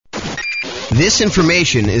This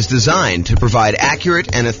information is designed to provide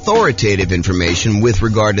accurate and authoritative information with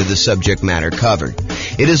regard to the subject matter covered.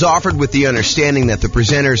 It is offered with the understanding that the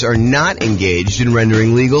presenters are not engaged in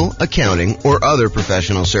rendering legal, accounting, or other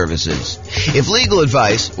professional services. If legal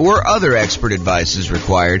advice or other expert advice is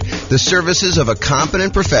required, the services of a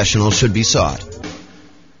competent professional should be sought.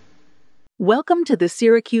 Welcome to the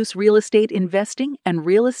Syracuse Real Estate Investing and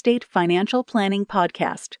Real Estate Financial Planning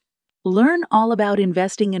Podcast. Learn all about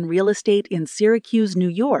investing in real estate in Syracuse, New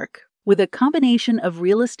York, with a combination of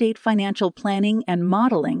real estate financial planning and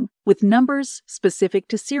modeling with numbers specific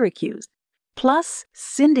to Syracuse, plus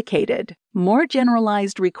syndicated, more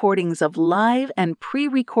generalized recordings of live and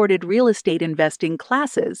pre-recorded real estate investing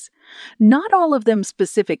classes, not all of them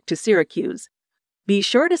specific to Syracuse. Be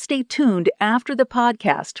sure to stay tuned after the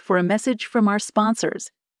podcast for a message from our sponsors.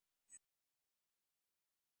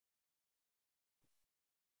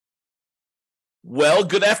 Well,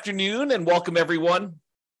 good afternoon and welcome, everyone.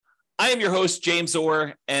 I am your host, James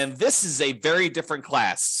Orr, and this is a very different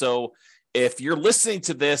class. So if you're listening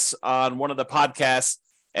to this on one of the podcasts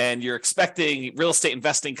and you're expecting real estate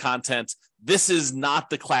investing content, this is not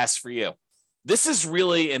the class for you. This is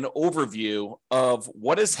really an overview of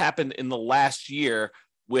what has happened in the last year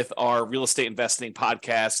with our real estate investing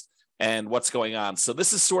podcast and what's going on. So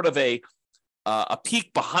this is sort of a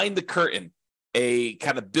peek behind the curtain, a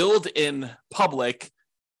kind of build in public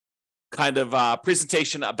kind of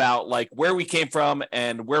presentation about like where we came from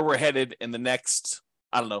and where we're headed in the next,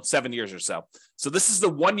 7 years or so. So this is the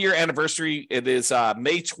 1 year anniversary. It is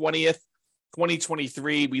May 20th,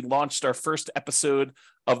 2023. We launched our first episode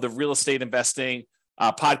of the real estate investing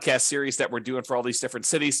podcast series that we're doing for all these different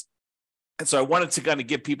cities. And so I wanted to kind of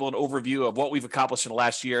give people an overview of what we've accomplished in the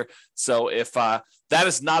last year. So if that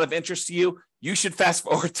is not of interest to you, you should fast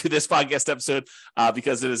forward to this podcast episode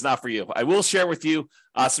because it is not for you. I will share with you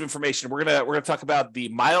some information. We're gonna talk about the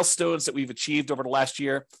milestones that we've achieved over the last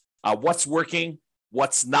year, what's working,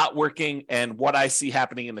 what's not working, and what I see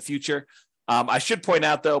happening in the future. I should point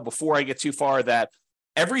out, though, before I get too far, that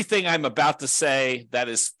everything I'm about to say that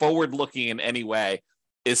is forward-looking in any way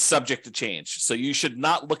is subject to change. So you should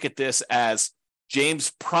not look at this as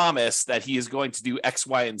James promised that he is going to do X,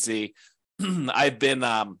 Y, and Z. I've been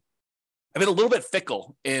a little bit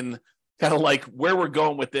fickle in kind of like where we're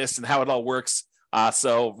going with this and how it all works.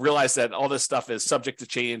 So realize that all this stuff is subject to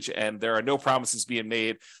change and there are no promises being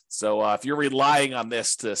made. So if you're relying on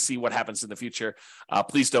this to see what happens in the future,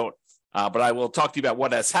 please don't. But I will talk to you about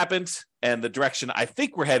what has happened and the direction I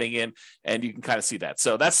think we're heading in, and you can kind of see that.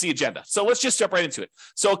 So that's the agenda. So let's just jump right into it.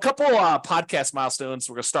 So a couple podcast milestones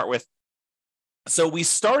we're going to start with. So we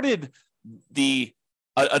started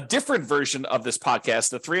a different version of this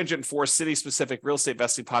podcast, the 304 city-specific real estate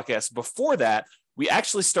investing podcast. Before that, we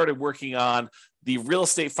actually started working on the Real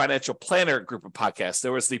Estate Financial Planner group of podcasts.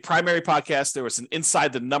 There was the primary podcast. There was an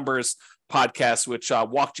Inside the Numbers podcast, which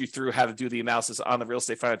walked you through how to do the analysis on the Real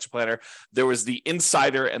Estate Financial Planner. There was the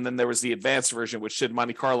Insider, and then there was the advanced version, which did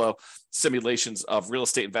Monte Carlo simulations of real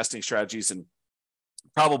estate investing strategies and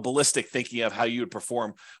probabilistic thinking of how you would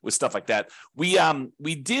perform with stuff like that. We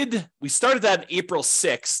started that April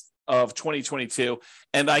 6th of 2022,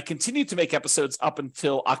 and I continued to make episodes up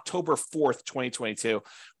until October 4th, 2022.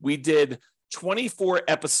 We did 24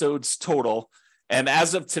 episodes total, and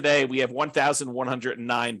as of today, we have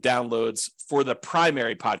 1,109 downloads for the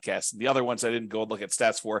primary podcast. And the other ones I didn't go and look at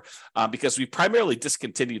stats for because we primarily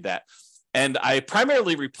discontinued that. And I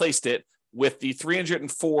primarily replaced it with the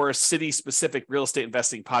 304 city-specific real estate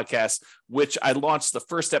investing podcast, which I launched the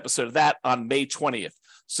first episode of that on May 20th.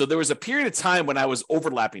 So there was a period of time when I was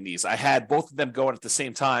overlapping these. I had both of them going at the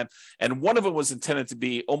same time, and one of them was intended to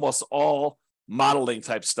be almost all modeling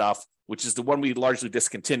type stuff, which is the one we largely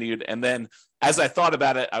discontinued. And then as I thought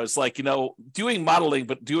about it, I was like, doing modeling,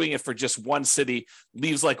 but doing it for just one city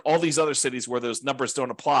leaves like all these other cities where those numbers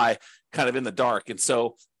don't apply kind of in the dark. And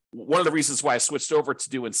so one of the reasons why I switched over to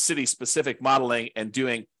doing city-specific modeling and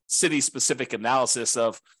doing city-specific analysis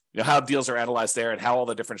of how deals are analyzed there and how all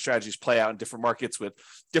the different strategies play out in different markets with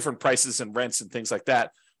different prices and rents and things like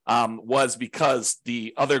that was because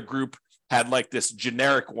the other group had like this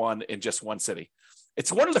generic one in just one city.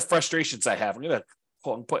 It's one of the frustrations I have. I'm going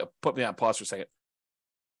to put me on pause for a second.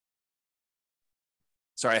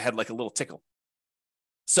 Sorry, I had like a little tickle.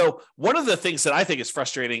 So one of the things that I think is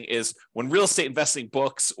frustrating is when real estate investing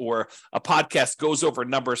books or a podcast goes over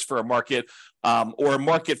numbers for a market or a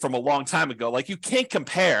market from a long time ago. Like you can't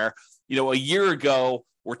compare, a year ago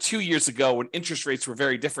or 2 years ago when interest rates were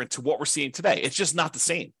very different to what we're seeing today. It's just not the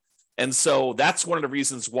same. And so that's one of the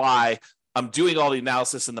reasons why I'm doing all the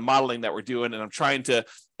analysis and the modeling that we're doing. And I'm trying to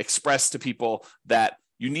express to people that,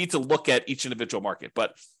 you need to look at each individual market,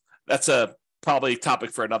 but that's a probably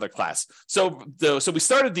topic for another class. So we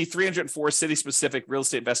started the 304 city-specific real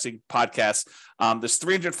estate investing podcast. There's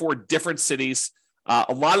 304 different cities.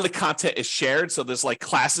 A lot of the content is shared. So there's like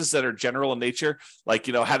classes that are general in nature, like,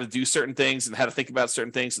 how to do certain things and how to think about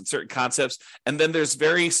certain things and certain concepts. And then there's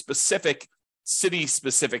very specific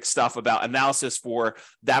city-specific stuff about analysis for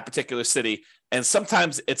that particular city. And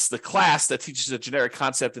sometimes it's the class that teaches a generic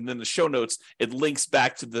concept, and then the show notes, it links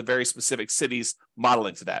back to the very specific cities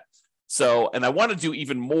modeling to that. So, and I want to do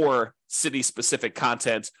even more city-specific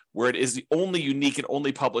content where it is the only unique and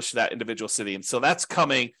only published to that individual city. And so that's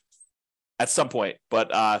coming at some point,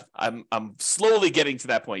 but I'm slowly getting to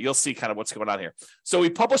that point. You'll see kind of what's going on here. So we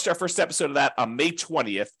published our first episode of that on May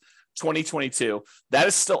 20th, 2022. That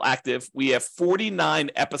is still active. We have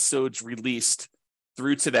 49 episodes released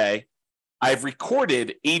through today. I've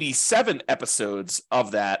recorded 87 episodes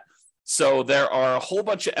of that. So there are a whole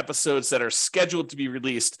bunch of episodes that are scheduled to be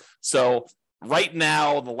released. So right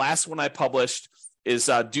now, the last one I published is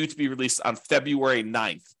due to be released on February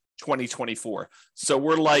 9th, 2024. So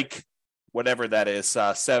we're like, whatever that is,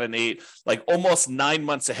 7, 8, like almost 9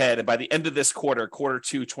 months ahead. And by the end of this quarter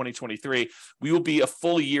 2, 2023, we will be a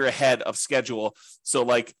full year ahead of schedule. So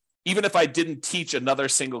like, even if I didn't teach another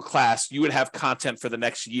single class, you would have content for the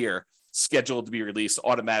next year scheduled to be released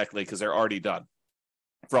automatically because they're already done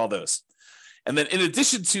for all those. And then in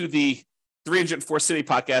addition to the 304 City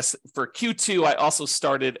podcast, for Q2, I also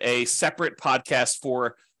started a separate podcast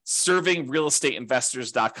for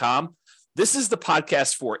servingrealestateinvestors.com. This is the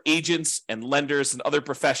podcast for agents and lenders and other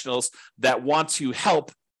professionals that want to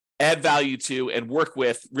help add value to and work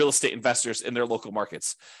with real estate investors in their local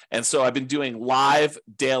markets. And so I've been doing live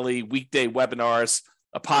daily weekday webinars,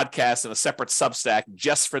 a podcast, and a separate Substack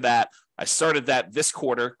just for that. I started that this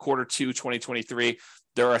quarter 2, 2023.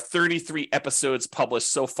 There are 33 episodes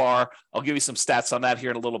published so far. I'll give you some stats on that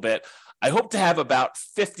here in a little bit. I hope to have about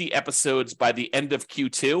 50 episodes by the end of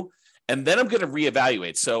Q2, and then I'm going to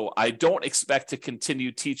reevaluate. So I don't expect to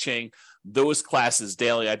continue teaching those classes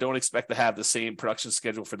daily. I don't expect to have the same production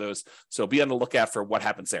schedule for those. So be on the lookout for what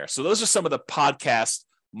happens there. So those are some of the podcast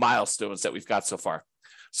milestones that we've got so far.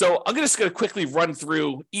 So I'm just going to quickly run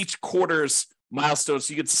through each quarter's milestones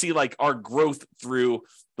so you can see like our growth through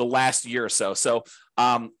the last year or so. So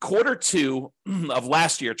quarter 2 of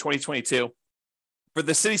last year, 2022, for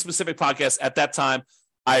the city-specific podcast at that time,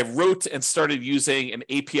 I wrote and started using an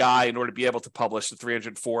API in order to be able to publish the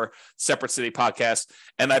 304 separate city podcasts.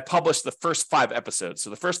 And I published the first 5 episodes. So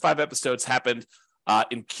the first 5 episodes happened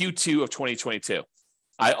in Q2 of 2022.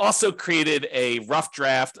 I also created a rough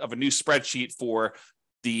draft of a new spreadsheet for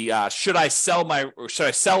the should I sell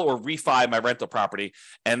or refi my rental property,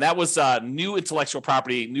 and that was new intellectual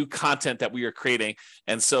property, new content that we are creating,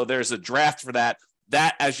 and so there's a draft for that.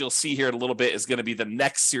 That, as you'll see here in a little bit, is going to be the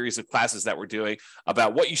next series of classes that we're doing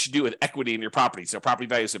about what you should do with equity in your property. So property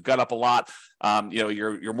values have gone up a lot.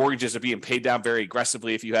 Your mortgages are being paid down very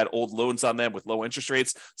aggressively if you had old loans on them with low interest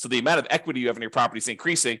rates. So the amount of equity you have in your property is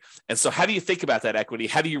increasing. And so how do you think about that equity?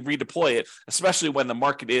 How do you redeploy it, especially when the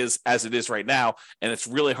market is as it is right now, and it's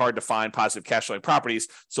really hard to find positive cash flowing properties?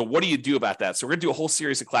 So what do you do about that? So we're going to do a whole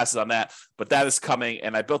series of classes on that, but that is coming.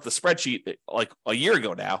 And I built the spreadsheet like a year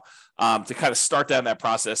ago now to kind of start down that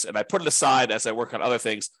process. And I put it aside as I work on other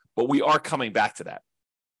things, but we are coming back to that.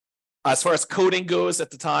 As far as coding goes at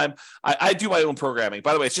the time, I do my own programming.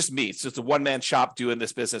 By the way, it's just me. It's just a one-man shop doing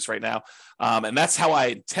this business right now. And that's how I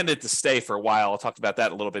intended to stay for a while. I'll talk about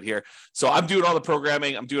that a little bit here. So I'm doing all the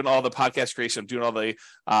programming. I'm doing all the podcast creation. I'm doing all the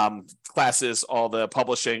classes, all the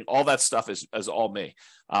publishing, all that stuff is all me.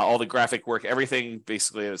 All the graphic work, everything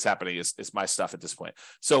basically that's happening is my stuff at this point.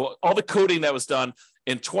 So all the coding that was done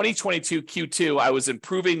in 2022 Q2, I was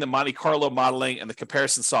improving the Monte Carlo modeling and the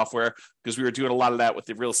comparison software because we were doing a lot of that with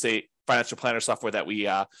the real estate financial planner software that we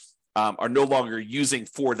are no longer using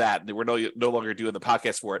for that. We're no longer doing the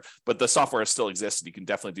podcast for it, but the software still exists and you can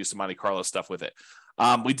definitely do some Monte Carlo stuff with it.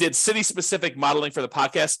 We did city-specific modeling for the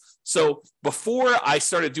podcast. So before I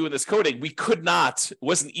started doing this coding, it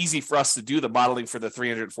wasn't easy for us to do the modeling for the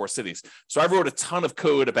 304 cities. So I wrote a ton of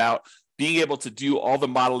code about being able to do all the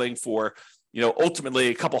modeling for, ultimately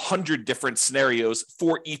a couple hundred different scenarios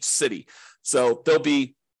for each city. So there'll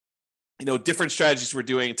be different strategies we're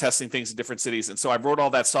doing, testing things in different cities. And so I wrote all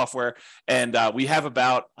that software, and we have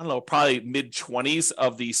about, probably mid-20s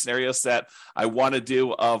of the scenarios that I want to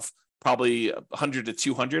do, of probably 100 to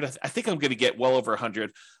 200. I think I'm going to get well over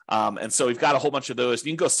 100. And so we've got a whole bunch of those.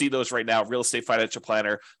 You can go see those right now,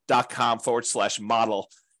 realestatefinancialplanner.com/model,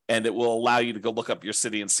 and it will allow you to go look up your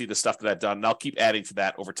city and see the stuff that I've done. And I'll keep adding to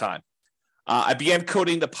that over time. I began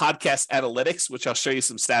coding the podcast analytics, which I'll show you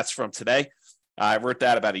some stats from today. I wrote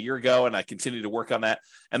that about a year ago, and I continue to work on that.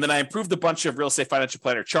 And then I improved a bunch of Real Estate Financial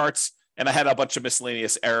Planner charts, and I had a bunch of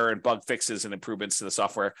miscellaneous error and bug fixes and improvements to the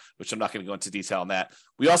software, which I'm not going to go into detail on that.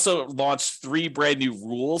 We also launched 3 brand new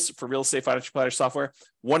rules for Real Estate Financial Planner software.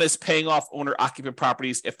 One is paying off owner-occupant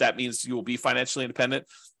properties if that means you will be financially independent.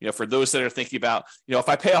 For those that are thinking about, if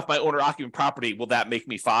I pay off my owner-occupant property, will that make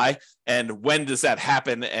me FI? And when does that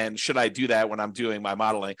happen? And should I do that when I'm doing my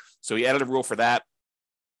modeling? So we added a rule for that.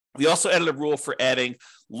 We also added a rule for adding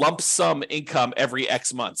lump sum income every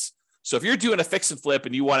X months. So if you're doing a fix and flip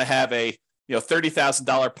and you want to have a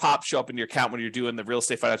 $30,000 pop show up in your account when you're doing the Real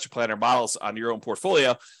Estate Financial Planner models on your own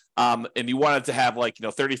portfolio, and you wanted to have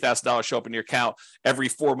 $30,000 show up in your account every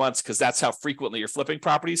 4 months because that's how frequently you're flipping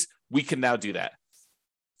properties, we can now do that.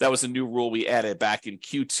 That was a new rule we added back in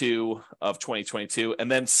Q2 of 2022.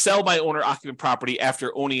 And then sell my owner-occupant property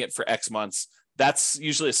after owning it for X months. That's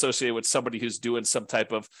usually associated with somebody who's doing some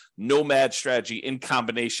type of nomad strategy in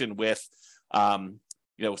combination with,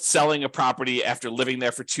 selling a property after living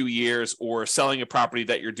there for 2 years, or selling a property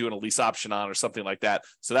that you're doing a lease option on or something like that.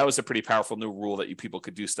 So that was a pretty powerful new rule that people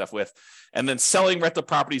could do stuff with. And then selling rental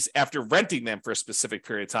properties after renting them for a specific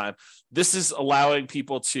period of time. This is allowing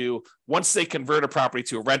people to, once they convert a property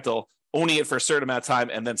to a rental, owning it for a certain amount of time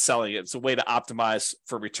and then selling it. It's a way to optimize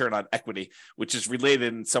for return on equity, which is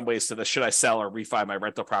related in some ways to the should I sell or refi my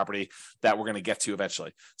rental property that we're going to get to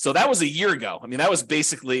eventually. So that was a year ago. That was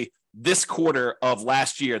basically this quarter of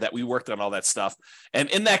last year that we worked on all that stuff. And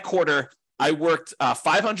in that quarter, I worked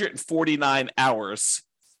 549 hours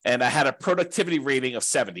and I had a productivity rating of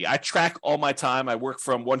 70. I track all my time. I work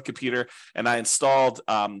from one computer, and I installed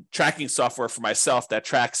tracking software for myself that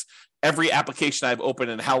tracks every application I've opened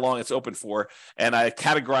and how long it's open for. And I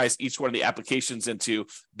categorize each one of the applications into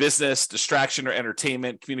business, distraction or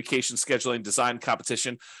entertainment, communication, scheduling, design,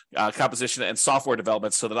 composition, and software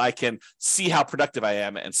development so that I can see how productive I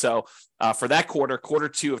am. And so for that quarter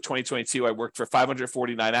 2 of 2022, I worked for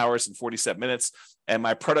 549 hours and 47 minutes, and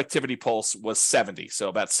my productivity pulse was 70. So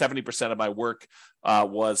about 70% of my work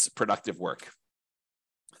was productive work.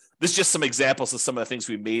 This is just some examples of some of the things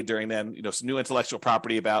we made during then, some new intellectual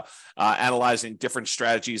property about analyzing different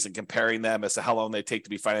strategies and comparing them as to how long they take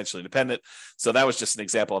to be financially independent. So that was just an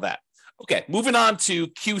example of that. Okay, moving on to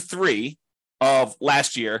Q3 of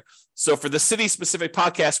last year. So for the City Specific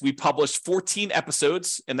podcast, we published 14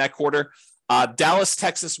 episodes in that quarter. Dallas,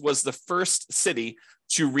 Texas was the first city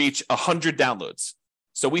to reach 100 downloads.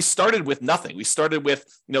 So we started with nothing. We started with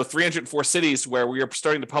 304 cities where we were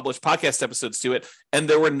starting to publish podcast episodes to it, and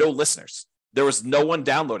there were no listeners. There was no one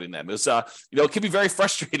downloading them. It was, it can be very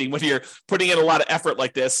frustrating when you're putting in a lot of effort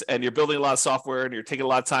like this, and you're building a lot of software, and you're taking a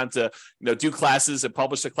lot of time to, do classes and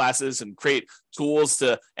publish the classes and create tools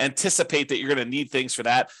to anticipate that you're going to need things for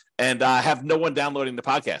that, and have no one downloading the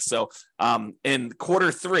podcast. So in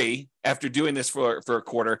quarter 3, after doing this for a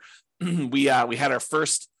quarter, we had our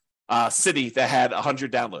first city that had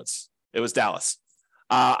 100 downloads. It was Dallas.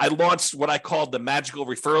 I launched what I called the magical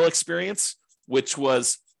referral experience, which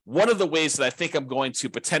was one of the ways that I think I'm going to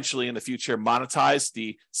potentially in the future monetize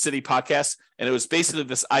the City podcast. And it was basically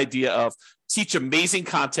this idea of teach amazing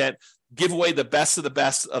content, give away the best of the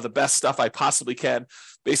best of the best stuff I possibly can,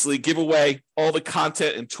 basically give away all the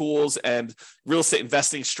content and tools and real estate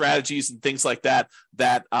investing strategies and things like that,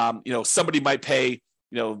 somebody might pay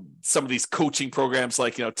some of these coaching programs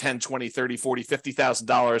like, 10, 20, 30, 40,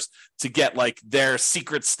 $50,000 to get like their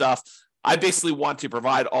secret stuff. I basically want to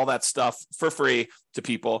provide all that stuff for free to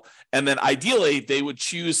people. And then ideally they would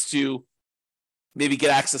choose to maybe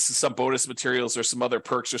get access to some bonus materials or some other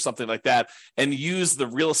perks or something like that, and use the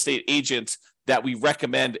real estate agent that we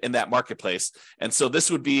recommend in that marketplace. And so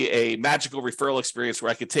this would be a magical referral experience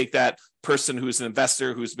where I could take that person who's an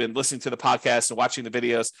investor who's been listening to the podcast and watching the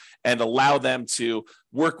videos and allow them to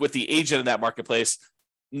work with the agent in that marketplace,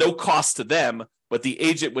 no cost to them, but the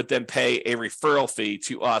agent would then pay a referral fee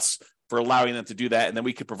to us for allowing them to do that. And then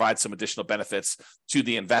we could provide some additional benefits to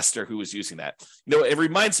the investor who is using that. It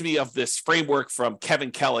reminds me of this framework from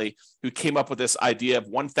Kevin Kelly, who came up with this idea of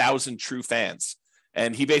 1,000 true fans.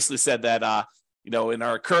 And he basically said that, in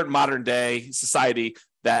our current modern day society,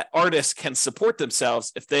 that artists can support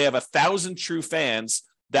themselves if they have 1,000 true fans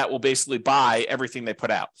that will basically buy everything they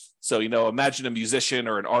put out. So, imagine a musician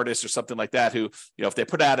or an artist or something like that who, if they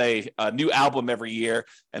put out a new album every year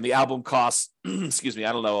and the album costs,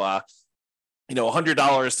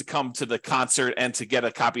 $100 to come to the concert and to get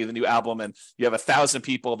a copy of the new album. And you have 1,000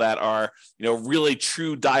 people that are, really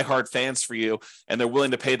true diehard fans for you, and they're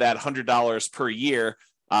willing to pay that $100 per year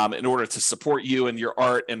in order to support you and your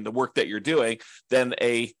art and the work that you're doing. Then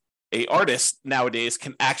a a artist nowadays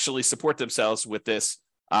can actually support themselves with this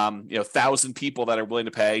 1,000 people that are willing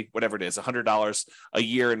to pay whatever it is, $100 a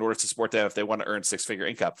year in order to support them if they want to earn six-figure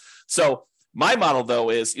income. So my model, though,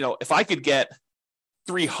 is, if I could get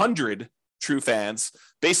 300 true fans,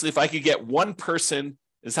 basically, if I could get one person,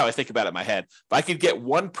 this is how I think about it in my head. If I could get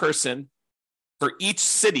one person for each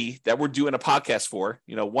city that we're doing a podcast for,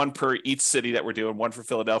 one per each city that we're doing, one for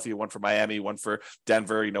Philadelphia, one for Miami, one for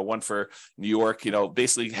Denver, one for New York,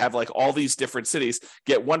 basically have like all these different cities,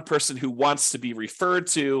 get one person who wants to be referred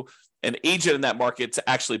to an agent in that market to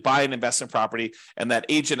actually buy an investment property. And that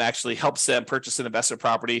agent actually helps them purchase an investment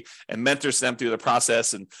property and mentors them through the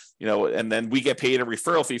process. And, and then we get paid a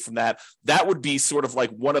referral fee from that. That would be sort of like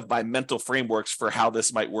one of my mental frameworks for how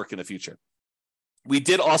this might work in the future. We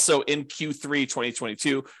did also in Q3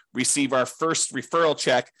 2022 receive our first referral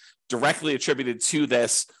check directly attributed to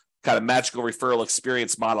this kind of magical referral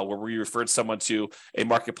experience model where we referred someone to a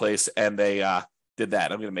marketplace and they did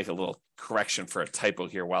that. I'm going to make a little correction for a typo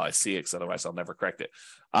here while I see it, because otherwise I'll never correct it.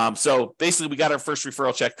 So basically we got our first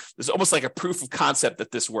referral check. It's almost like a proof of concept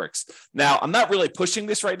that this works. Now, I'm not really pushing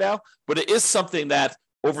this right now, but it is something that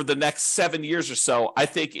over the next 7 years or so, I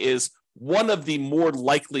think is one of the more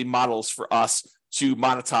likely models for us to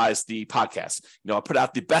monetize the podcast. I put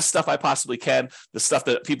out the best stuff I possibly can, the stuff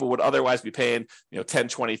that people would otherwise be paying, $10,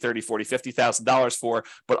 $20, $30, $40, $50,000 for,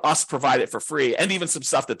 but us provide it for free, and even some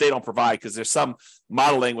stuff that they don't provide, because there's some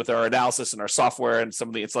modeling with our analysis and our software and some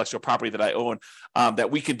of the intellectual property that I own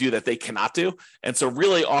that we can do that they cannot do. And so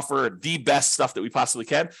really offer the best stuff that we possibly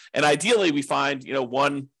can. And ideally we find,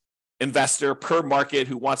 one investor per market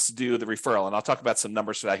who wants to do the referral. And I'll talk about some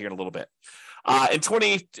numbers for that here in a little bit. In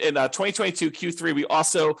 2022 Q3, we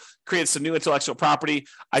also created some new intellectual property.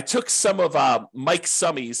 I took some of Mike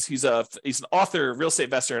Summey's. He's an author, real estate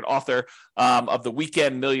investor, and author of the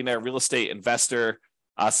Weekend Millionaire Real Estate Investor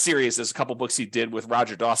series. There's a couple books he did with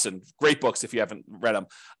Roger Dawson. Great books if you haven't read them.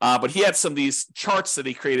 But he had some of these charts that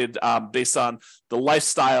he created based on the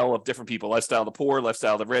lifestyle of different people, lifestyle of the poor,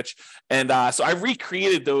 lifestyle of the rich. And so I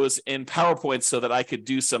recreated those in PowerPoint so that I could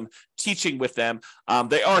do some teaching with them.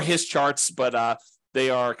 They are his charts, but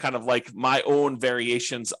they are kind of like my own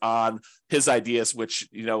variations on his ideas, which,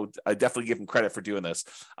 I definitely give him credit for doing this.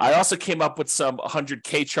 I also came up with some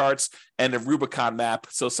 100K charts and a Rubicon map.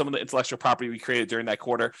 So some of the intellectual property we created during that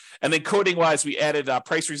quarter. And then coding wise, we added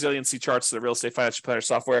price resiliency charts to the Real Estate Financial Planner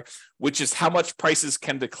software, which is how much prices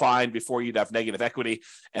can decline before you'd have negative equity,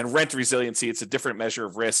 and rent resiliency. It's a different measure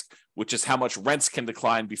of risk, which is how much rents can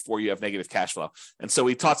decline before you have negative cash flow. And so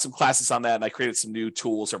we taught some classes on that, and I created some new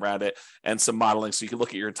tools around it and some modeling. So you can look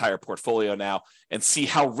at your entire portfolio now and see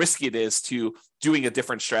how risky it is to doing a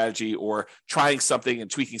different strategy or trying something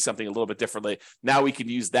and tweaking something a little bit differently. Now we can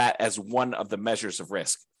use that as one of the measures of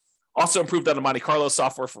risk. Also improved on the Monte Carlo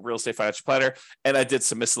software for Real Estate Financial Planner, and I did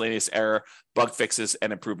some miscellaneous error, bug fixes,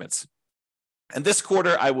 and improvements. And this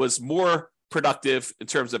quarter, I was more productive in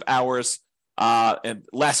terms of hours and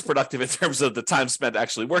less productive in terms of the time spent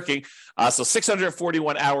actually working. So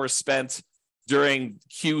 641 hours spent during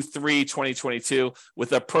Q3 2022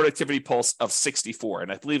 with a productivity pulse of 64.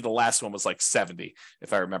 And I believe the last one was like 70,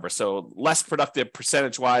 if I remember. So less productive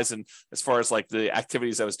percentage wise, and as far as like the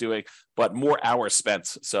activities I was doing, but more hours spent.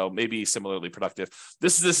 So maybe similarly productive.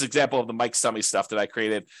 This is this example of the Mike Summey stuff that I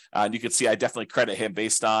created. And you can see I definitely credit him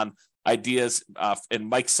based on ideas in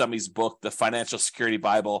Mike Summey's book, The Financial Security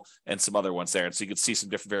Bible, and some other ones there. And so you can see some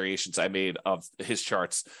different variations I made of his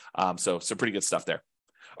charts. So some pretty good stuff there.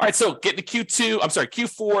 All right, so getting to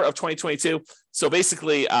Q4 of 2022. So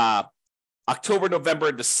basically October, November,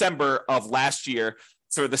 and December of last year,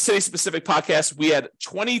 for the city-specific podcast, we had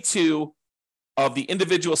 22 of the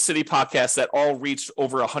individual city podcasts that all reached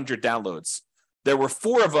over 100 downloads. There were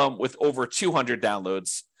 4 of them with over 200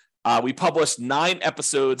 downloads. We published 9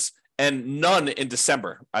 episodes and none in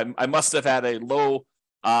December. I must have had a low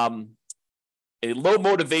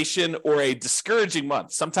motivation or a discouraging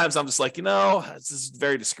month. Sometimes I'm just like, this is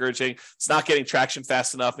very discouraging. It's not getting traction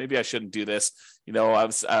fast enough. Maybe I shouldn't do this. I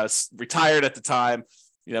was retired at the time.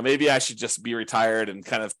 Maybe I should just be retired and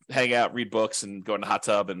kind of hang out, read books, and go in the hot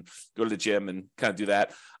tub and go to the gym and kind of do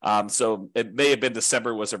that. So it may have been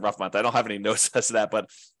December was a rough month. I don't have any notes as to that, but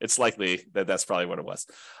it's likely that that's probably what it was.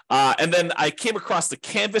 And then I came across the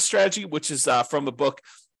Canvas strategy, which is from the book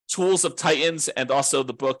Tools of Titans, and also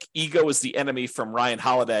the book Ego is the Enemy from Ryan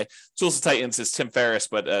Holiday. Tools of Titans is Tim Ferriss,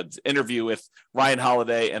 but an interview with Ryan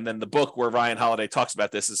Holiday. And then the book where Ryan Holiday talks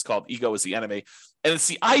about this is called Ego is the Enemy. And it's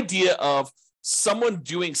the idea of someone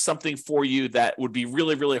doing something for you that would be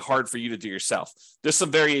really, really hard for you to do yourself. There's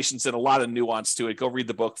some variations and a lot of nuance to it. Go read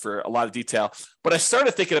the book for a lot of detail. But I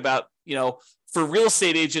started thinking about, for real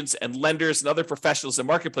estate agents and lenders and other professionals in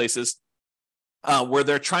marketplaces where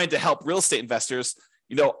they're trying to help real estate investors,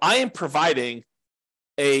 I am providing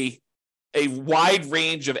a wide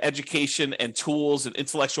range of education and tools and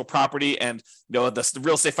intellectual property and the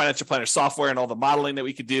real estate financial planner software and all the modeling that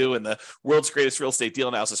we could do and the world's greatest real estate deal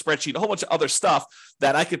analysis spreadsheet, a whole bunch of other stuff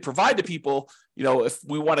that I could provide to people, if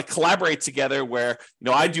we want to collaborate together where,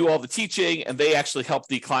 I do all the teaching and they actually help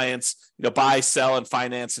the clients, buy, sell, and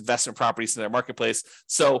finance investment properties in their marketplace.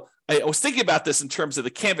 So I was thinking about this in terms of the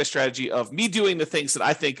Canvas strategy of me doing the things that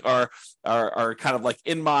I think are kind of like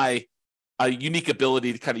in my a unique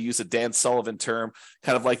ability, to kind of use a Dan Sullivan term,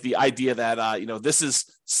 kind of like the idea that, this is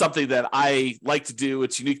something that I like to do.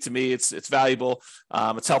 It's unique to me. It's valuable.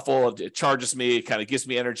 It's helpful. It charges me. It kind of gives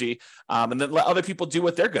me energy. And then let other people do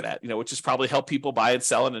what they're good at, which is probably help people buy and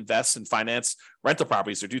sell and invest and finance rental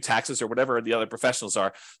properties or do taxes or whatever the other professionals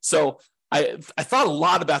are. So I thought a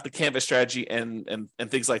lot about the Canvas strategy and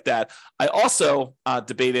things like that. I also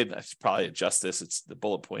debated, I should probably adjust this. It's the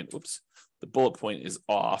bullet point. Oops. The bullet point is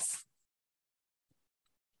off.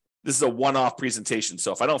 This is a one-off presentation,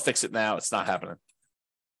 so if I don't fix it now, it's not happening.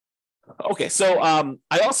 Okay, so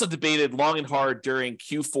I also debated long and hard during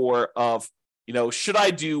Q4 of, should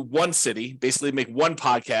I do one city, basically make one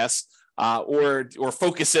podcast, or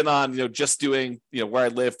focus in on, just doing, where I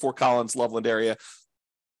live, Fort Collins, Loveland area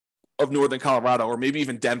of Northern Colorado, or maybe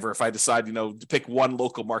even Denver if I decide, to pick one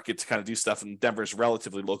local market to kind of do stuff, and Denver is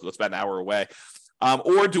relatively local. It's about an hour away.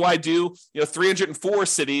 Or do I do, 304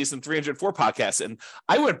 cities and 304 podcasts? And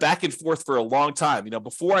I went back and forth for a long time,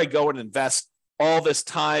 before I go and invest all this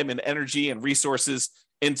time and energy and resources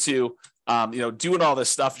into, doing all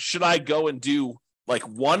this stuff. Should I go and do like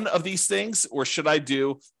one of these things, or should I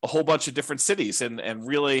do a whole bunch of different cities and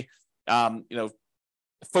really,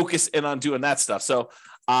 focus in on doing that stuff? So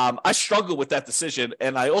I struggled with that decision,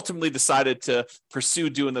 and I ultimately decided to pursue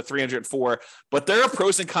doing the 304. But there are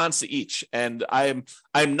pros and cons to each, and I'm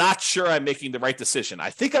not sure I'm making the right decision. I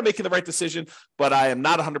think I'm making the right decision, but I am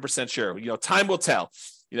not 100% sure. Time will tell.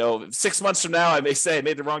 6 months from now, I may say I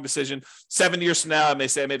made the wrong decision. 7 years from now, I may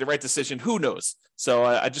say I made the right decision. Who knows? So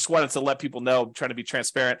I just wanted to let people know, I'm trying to be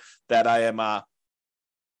transparent, that I'm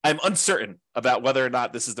uncertain about whether or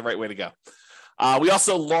not this is the right way to go. We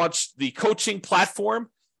also launched the coaching platform.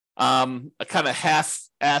 I kind of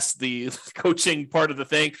half-assed the coaching part of the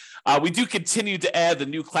thing. We do continue to add the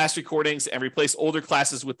new class recordings and replace older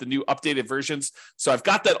classes with the new updated versions. So I've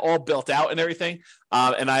got that all built out and everything.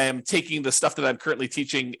 And I am taking the stuff that I'm currently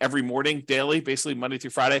teaching every morning, daily, basically Monday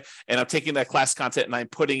through Friday. And I'm taking that class content and I'm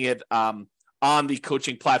putting it on the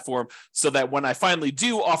coaching platform, so that when I finally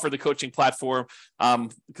do offer the coaching platform,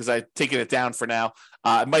 because I've taken it down for now,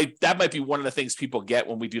 that might be one of the things people get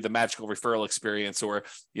when we do the magical referral experience, or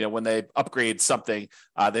when they upgrade something,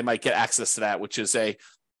 they might get access to that, which is a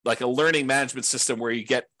learning management system where you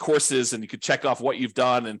get courses and you could check off what you've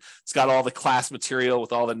done, and it's got all the class material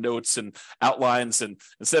with all the notes and outlines, and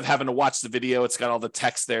instead of having to watch the video, it's got all the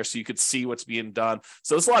text there so you could see what's being done.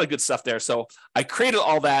 So there's a lot of good stuff there. So I created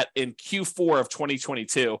all that in Q4 of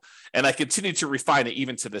 2022, and I continue to refine it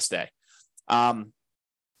even to this day. Now,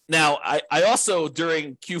 I also,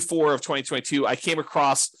 during Q4 of 2022, I came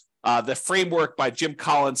across the framework by Jim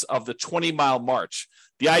Collins of the 20-mile march.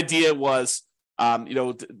 The idea was,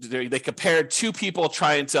 they compared two people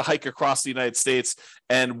trying to hike across the United States,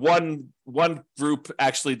 and one group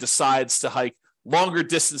actually decides to hike longer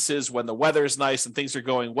distances when the weather is nice and things are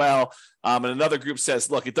going well. And another group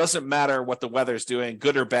says, look, it doesn't matter what the weather's doing,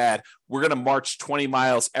 good or bad. We're going to march 20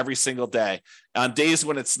 miles every single day. On days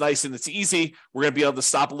when it's nice and it's easy, we're going to be able to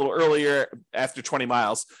stop a little earlier after 20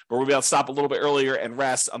 miles, but we'll be able to stop a little bit earlier and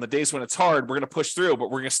rest. On the days when it's hard, we're going to push through,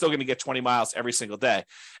 but we're still going to get 20 miles every single day.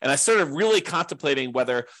 And I started really contemplating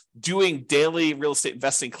whether doing daily real estate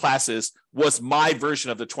investing classes was my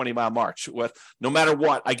version of the 20-mile march. With no matter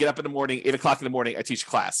what, I get up in the morning, 8 o'clock in the morning, I teach a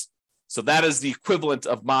class. So that is the equivalent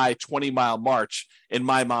of my 20-mile march in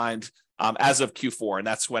my mind as of Q4. And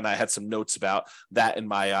that's when I had some notes about that in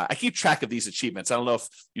my, I keep track of these achievements. I don't know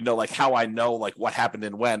if how I know what happened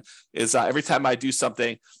and when is every time I do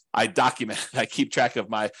something, I document, I keep track of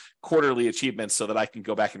my quarterly achievements so that I can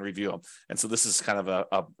go back and review them. And so this is kind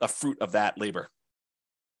of a fruit of that labor.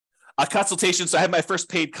 A consultation. So I had my first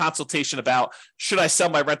paid consultation about, should I sell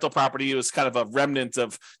my rental property? It was kind of a remnant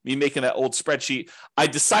of me making that old spreadsheet. I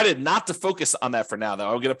decided not to focus on that for now, though.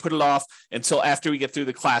 I'm going to put it off until after we get through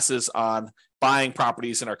the classes on buying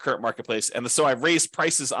properties in our current marketplace. And so I raised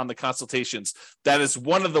prices on the consultations. That is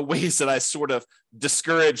one of the ways that I sort of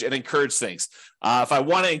discourage and encourage things. If I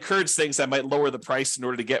want to encourage things, I might lower the price in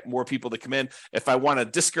order to get more people to come in. If I want to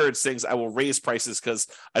discourage things, I will raise prices because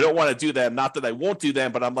I don't want to do them. Not that I won't do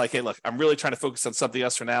them, but I'm like, hey, look, I'm really trying to focus on something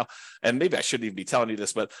else for now. And maybe I shouldn't even be telling you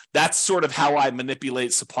this, but that's sort of how I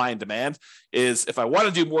manipulate supply and demand. Is if I want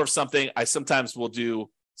to do more of something, I sometimes will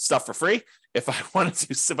do stuff for free. If I don't want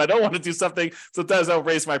to do something, sometimes I'll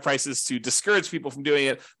raise my prices to discourage people from doing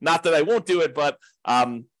it. Not that I won't do it, but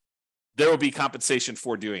there will be compensation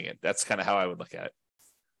for doing it. That's kind of how I would look at it.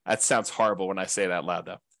 That sounds horrible when I say it out loud,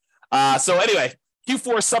 though. So anyway,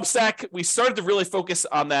 Q4 Substack, we started to really focus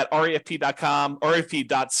on that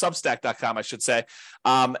refp.substack.com, I should say.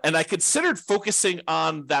 And I considered focusing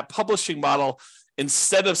on that publishing model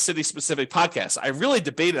instead of city-specific podcasts. I really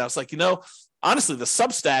debated. I was like, honestly, the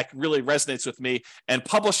Substack really resonates with me, and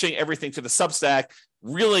publishing everything to the Substack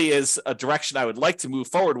really is a direction I would like to move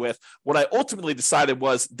forward with. What I ultimately decided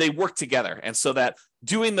was they work together. And so that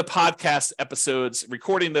doing the podcast episodes,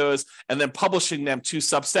 recording those, and then publishing them to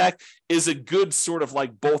Substack is a good sort of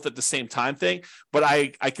like both at the same time thing. But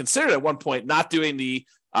I considered at one point not doing the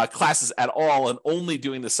classes at all and only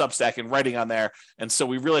doing the Substack and writing on there. And so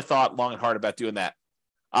we really thought long and hard about doing that.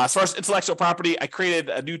 As far as intellectual property, I created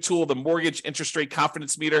a new tool, the Mortgage Interest Rate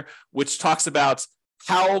Confidence Meter, which talks about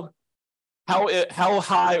how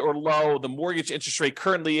high or low the mortgage interest rate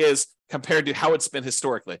currently is compared to how it's been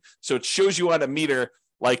historically. So it shows you on a meter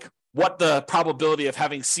like what the probability of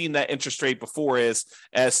having seen that interest rate before is,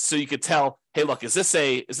 as so you could tell, hey, look, is this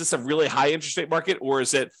a really high interest rate market, or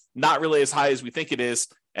is it not really as high as we think it is?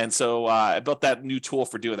 And so I built that new tool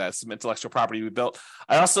for doing that. Some intellectual property we built.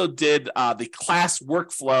 I also did the class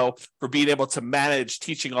workflow for being able to manage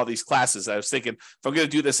teaching all these classes. I was thinking, if I'm going to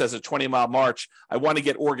do this as a 20-mile march, I want to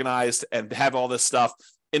get organized and have all this stuff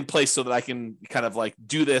in place so that I can kind of like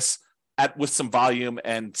do this with some volume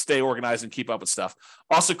and stay organized and keep up with stuff.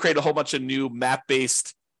 Also create a whole bunch of new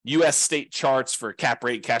map-based U.S. state charts for cap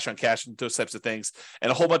rate, cash on cash, and those types of things, and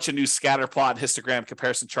a whole bunch of new scatter plot, histogram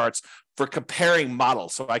comparison charts for comparing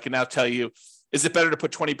models. So I can now tell you, is it better to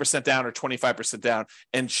put 20% down or 25% down,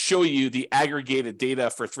 and show you the aggregated data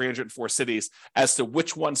for 304 cities as to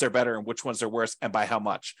which ones are better and which ones are worse and by how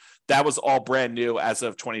much. That was all brand new as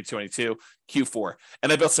of 2022 Q4.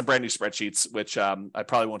 And I built some brand new spreadsheets, which I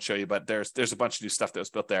probably won't show you, but there's a bunch of new stuff that was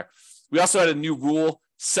built there. We also had a new rule: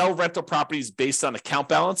 sell rental properties based on account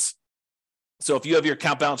balance. So if you have your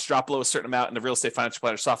account balance drop below a certain amount in the Real Estate Financial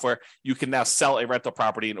Planner software, you can now sell a rental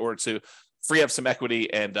property in order to free up some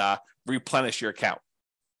equity and replenish your account.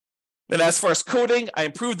 And as far as coding, I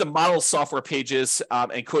improved the model software pages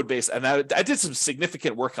and code base. And I did some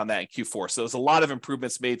significant work on that in Q4. So there's a lot of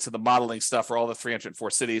improvements made to the modeling stuff for all the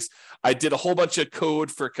 304 cities. I did a whole bunch of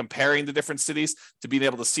code for comparing the different cities to being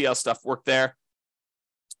able to see how stuff worked there.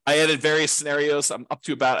 I added various scenarios. I'm up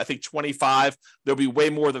to about, I think, 25. There'll be way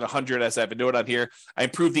more than 100 as I have a note on here. I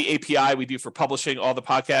improved the API we do for publishing all the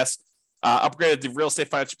podcasts. Upgraded the Real Estate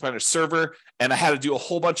Financial Planner server, and I had to do a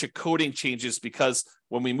whole bunch of coding changes because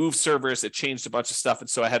when we moved servers, it changed a bunch of stuff, and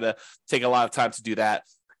so I had to take a lot of time to do that.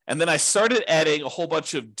 And then I started adding a whole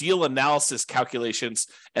bunch of deal analysis calculations,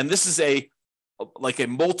 and this is a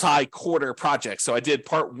multi-quarter project. So I did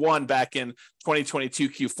part one back in 2022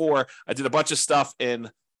 Q4. I did a bunch of stuff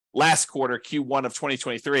in last quarter, Q1 of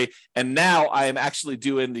 2023, and now I am actually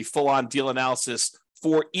doing the full-on deal analysis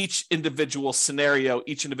for each individual scenario,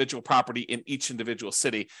 each individual property in each individual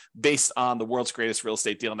city based on the world's greatest real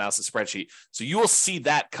estate deal analysis spreadsheet. So you will see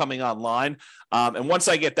that coming online. And once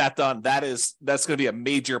I get that done, that's going to be a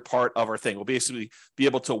major part of our thing. We'll basically be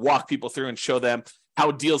able to walk people through and show them how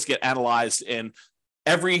deals get analyzed in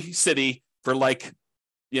every city for a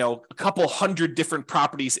couple hundred different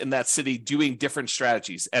properties in that city doing different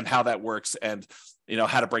strategies and how that works and,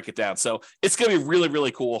 how to break it down. So it's going to be really,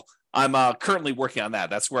 really cool. I'm currently working on that.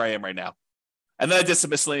 That's where I am right now. And then I did some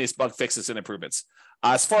miscellaneous bug fixes and improvements.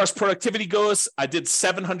 As far as productivity goes, I did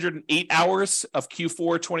 708 hours of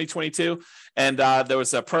Q4 2022, and there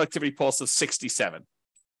was a productivity pulse of 67.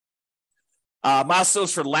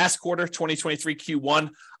 Milestones for last quarter, 2023 Q1.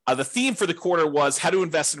 The theme for the quarter was how to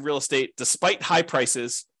invest in real estate despite high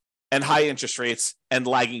prices and high interest rates and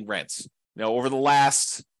lagging rents. Over the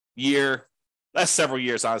last several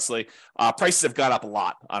years, honestly, prices have gone up a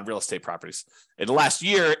lot on real estate properties. In the last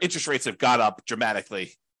year, interest rates have gone up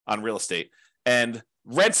dramatically on real estate, and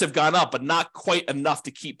rents have gone up, but not quite enough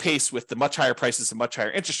to keep pace with the much higher prices and much higher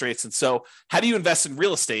interest rates. And so how do you invest in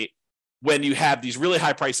real estate when you have these really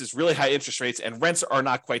high prices, really high interest rates, and rents are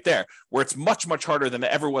not quite there, where it's much, much harder than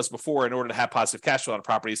it ever was before in order to have positive cash flow on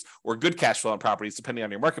properties or good cash flow on properties, depending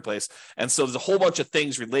on your marketplace. And so there's a whole bunch of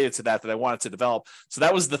things related to that I wanted to develop. So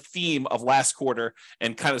that was the theme of last quarter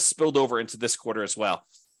and kind of spilled over into this quarter as well.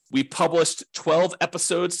 We published 12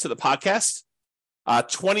 episodes to the podcast.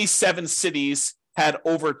 27 cities had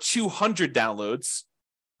over 200 downloads.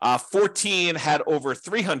 14 had over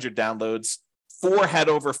 300 downloads. 4 had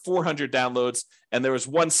over 400 downloads, and there was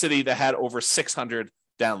one city that had over 600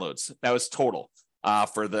 downloads. That was total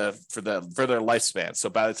for their lifespan. So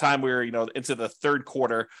by the time we were into the third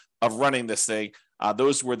quarter of running this thing,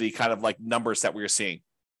 those were the kind of like numbers that we were seeing.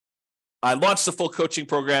 I launched the full coaching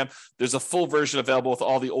program. There's a full version available with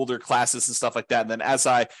all the older classes and stuff like that. And then as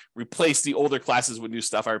I replace the older classes with new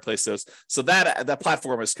stuff, I replace those. So that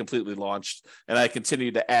platform is completely launched, and I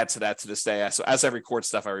continue to add to that to this day. So as I record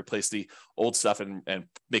stuff, I replace the old stuff and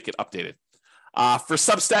make it updated. For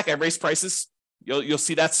Substack, I raised prices. You'll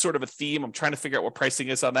see that's sort of a theme. I'm trying to figure out what pricing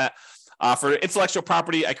is on that. For intellectual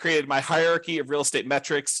property, I created my hierarchy of real estate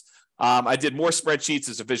metrics. I did more spreadsheets.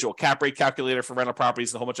 There's a visual cap rate calculator for rental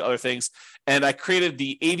properties and a whole bunch of other things. And I created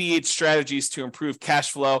the 88 strategies to improve cash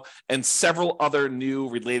flow and several other new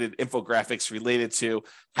related infographics related to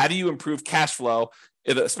how do you improve cash flow,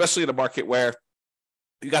 especially in a market where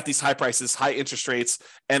you got these high prices, high interest rates,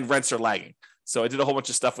 and rents are lagging. So I did a whole bunch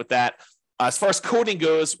of stuff with that. As far as coding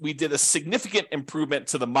goes, we did a significant improvement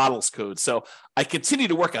to the models code. So I continue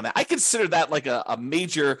to work on that. I consider that like a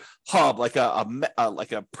major hub, like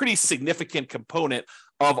a pretty significant component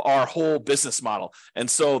of our whole business model. And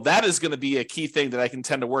so that is going to be a key thing that I can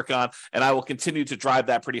tend to work on, and I will continue to drive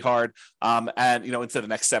that pretty hard and into the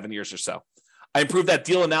next 7 years or so. I improved that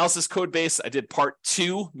deal analysis code base. I did part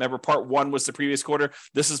 2. Remember, part 1 was the previous quarter.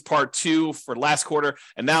 This is part 2 for last quarter.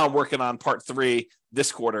 And now I'm working on part 3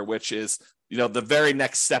 this quarter, which is, the very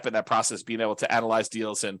next step in that process, being able to analyze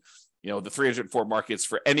deals in, the 304 markets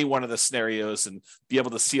for any one of the scenarios and be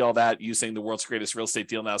able to see all that using the world's greatest real estate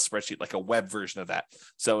deal analysis spreadsheet, like a web version of that.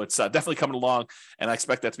 So it's definitely coming along, and I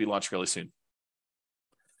expect that to be launched really soon.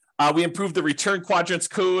 We improved the return quadrants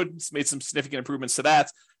code, made some significant improvements to that.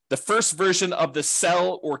 The first version of the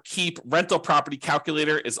sell or keep rental property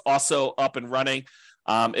calculator is also up and running.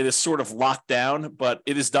 It is sort of locked down, but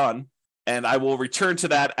it is done. And I will return to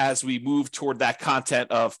that as we move toward that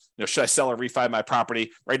content of, should I sell or refi my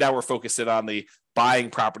property? Right now, we're focusing on the buying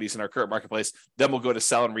properties in our current marketplace. Then we'll go to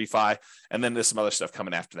sell and refi. And then there's some other stuff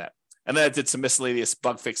coming after that. And then I did some miscellaneous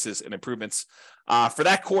bug fixes and improvements. For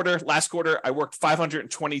that quarter, last quarter, I worked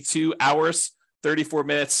 522 hours. 34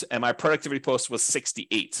 minutes, and my productivity post was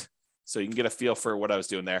 68. So you can get a feel for what I was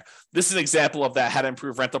doing there. This is an example of that, how to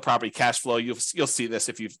improve rental property cash flow. You'll see this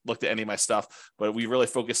if you've looked at any of my stuff, but we really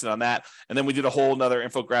focused on that. And then we did a whole nother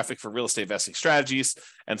infographic for real estate investing strategies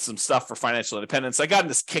and some stuff for financial independence. I got in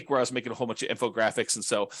this kick where I was making a whole bunch of infographics, and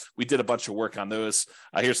so we did a bunch of work on those.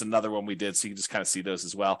 Here's another one we did, so you can just kind of see those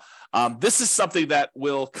as well. This is something that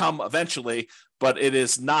will come eventually, but it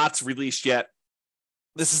is not released yet.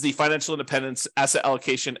 This is the financial independence, asset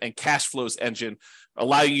allocation, and cash flows engine,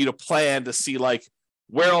 allowing you to plan to see like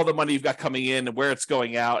where all the money you've got coming in and where it's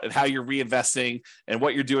going out and how you're reinvesting and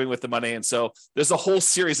what you're doing with the money. And so there's a whole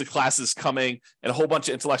series of classes coming and a whole bunch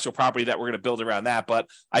of intellectual property that we're going to build around that. But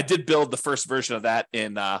I did build the first version of that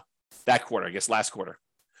in that quarter, I guess last quarter.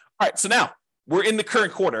 All right, so now we're in the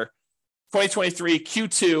current quarter, 2023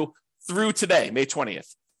 Q2 through today, May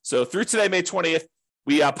 20th. So through today, May 20th,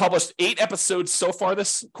 we published 8 episodes so far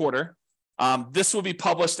this quarter. This will be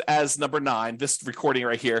published as number 9, this recording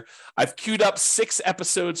right here. I've queued up 6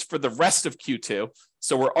 episodes for the rest of Q2.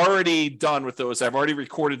 So we're already done with those. I've already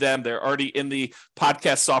recorded them. They're already in the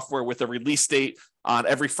podcast software with a release date on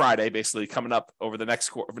every Friday, basically coming up over the next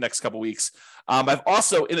couple of weeks. I've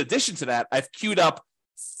also, in addition to that, I've queued up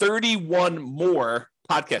 31 more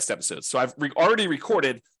podcast episodes. So I've already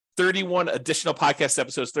recorded 31 additional podcast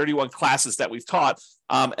episodes, 31 classes that we've taught,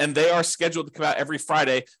 and they are scheduled to come out every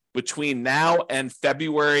Friday between now and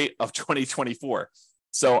February of 2024.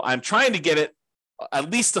 So I'm trying to get it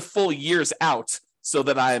at least a full year's out so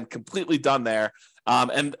that I am completely done there.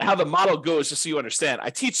 And how the model goes, just so you understand, I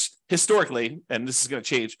teach historically, and this is going to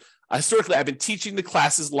change. Historically, I've been teaching the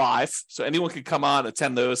classes live, so anyone can come on,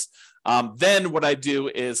 attend those. Then what I do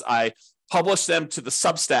is I publish them to the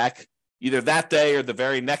Substack either that day or the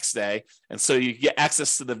very next day. And so you get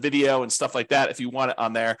access to the video and stuff like that if you want it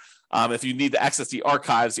on there. If you need to access the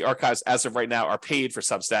archives as of right now are paid for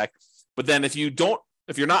Substack. But then if you're not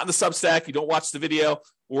in the Substack, you don't watch the video,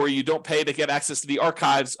 or you don't pay to get access to the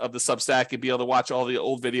archives of the Substack and be able to watch all the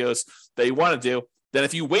old videos that you want to do, then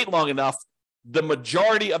if you wait long enough, the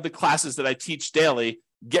majority of the classes that I teach daily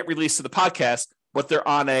get released to the podcast, but they're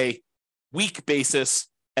on a week basis.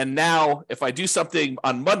 And now if I do something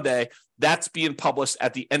on Monday, that's being published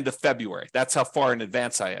at the end of February. That's how far in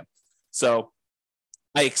advance I am. So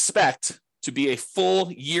I expect to be a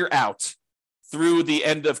full year out through the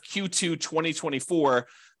end of Q2 2024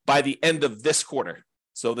 by the end of this quarter.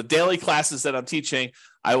 So the daily classes that I'm teaching,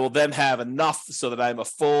 I will then have enough so that I'm a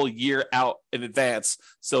full year out in advance,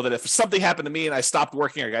 so that if something happened to me and I stopped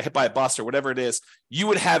working or got hit by a bus or whatever it is, you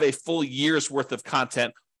would have a full year's worth of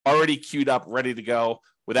content already queued up, ready to go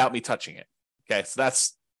without me touching it. Okay, so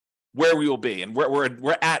that's where we will be. And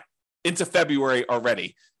we're at into February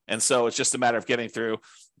already. And so it's just a matter of getting through a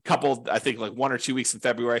couple, I think like 1 or 2 weeks in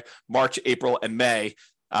February, March, April, and May,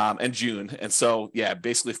 and June. And so, yeah,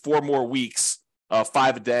 basically 4 more weeks of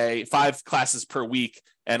 5 a day, 5 classes per week,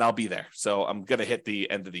 and I'll be there. So I'm going to hit the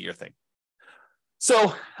end of the year thing.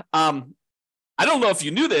 So I don't know if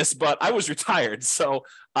you knew this, but I was retired. So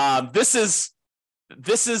this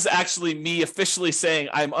is actually me officially saying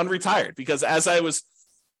I'm unretired, because as I was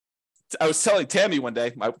telling Tammy one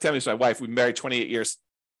day, Tammy's my wife, we've been married 28 years.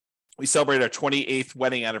 We celebrated our 28th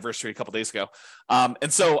wedding anniversary a couple days ago.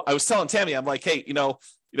 And so I was telling Tammy, I'm like, hey,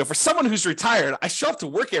 for someone who's retired, I show up to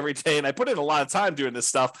work every day and I put in a lot of time doing this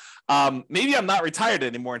stuff. Maybe I'm not retired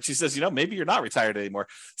anymore. And she says, maybe you're not retired anymore.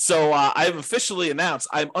 So I've officially announced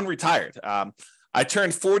I'm unretired. I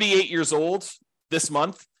turned 48 years old this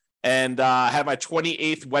month and had my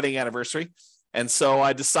 28th wedding anniversary. And so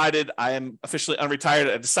I decided I am officially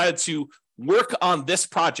unretired. I decided to work on this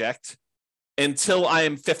project until I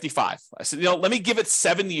am 55. I said, let me give it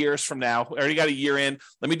 7 years from now. I already got a year in.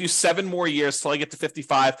 Let me do 7 more years till I get to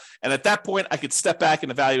 55. And at that point, I could step back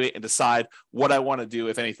and evaluate and decide what I want to do,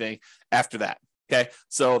 if anything, after that. Okay.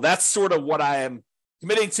 So that's sort of what I am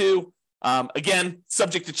committing to. Again,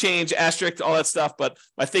 subject to change, asterisk, all that stuff. But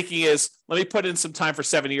my thinking is, let me put in some time for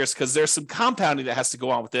 7 years, because there's some compounding that has to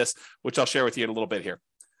go on with this, which I'll share with you in a little bit here.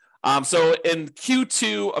 So in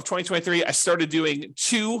Q2 of 2023, I started doing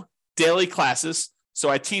 2 daily classes. So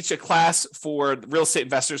I teach a class for real estate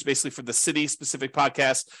investors, basically for the City Specific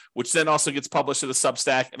podcast, which then also gets published to the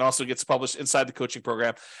Substack and also gets published inside the coaching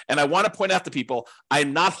program. And I want to point out to people,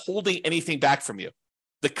 I'm not holding anything back from you.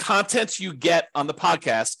 The content you get on the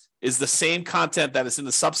podcast is the same content that is in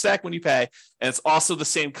the Substack when you pay, and it's also the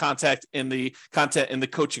same content in the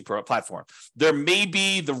coaching platform. There may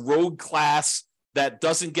be the rogue class that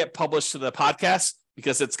doesn't get published to the podcast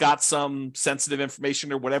because it's got some sensitive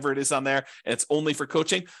information or whatever it is on there, and it's only for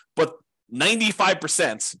coaching. But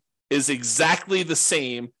 95% is exactly the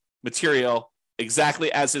same material,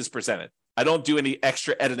 exactly as is presented. I don't do any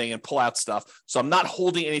extra editing and pull out stuff. So I'm not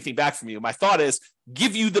holding anything back from you. My thought is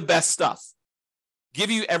give you the best stuff, give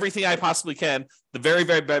you everything I possibly can, the very,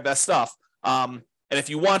 very, very best stuff. And if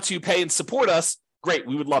you want to pay and support us, great.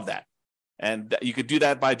 We would love that. And you could do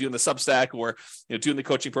that by doing the Substack or doing the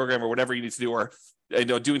coaching program or whatever you need to do, or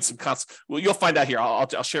doing some well, you'll find out here. I'll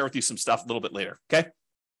share with you some stuff a little bit later.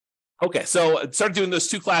 Okay. So I started doing those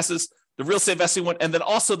 2 classes, the real estate investing one, and then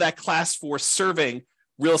also that class for serving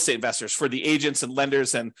real estate investors, for the agents and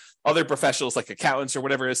lenders and other professionals like accountants or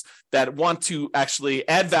whatever it is that want to actually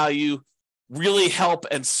add value, really help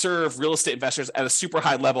and serve real estate investors at a super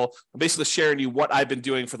high level. I'm basically sharing you what I've been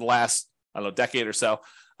doing for the last, decade or so,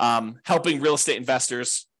 helping real estate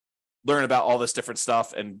investors learn about all this different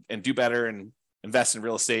stuff and do better and invest in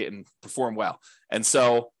real estate and perform well. And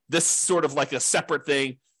so this is sort of like a separate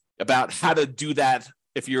thing about how to do that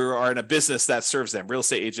if you are in a business that serves them, real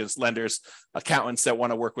estate agents, lenders, accountants that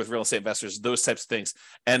want to work with real estate investors, those types of things.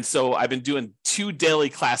 And so I've been doing 2 daily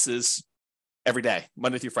classes every day,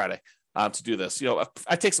 Monday through Friday, to do this.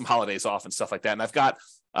 I take some holidays off and stuff like that. And I've got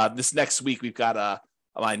this next week, we've got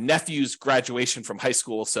my nephew's graduation from high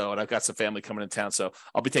school. And I've got some family coming in town. So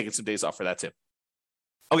I'll be taking some days off for that too.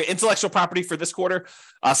 Okay, intellectual property for this quarter,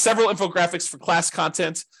 several infographics for class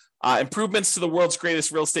content, improvements to the world's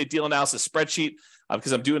greatest real estate deal analysis spreadsheet,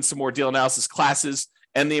 because I'm doing some more deal analysis classes,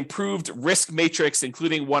 and the improved risk matrix,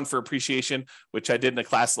 including one for appreciation, which I did in a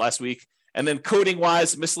class last week. And then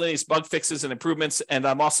coding-wise, miscellaneous bug fixes and improvements. And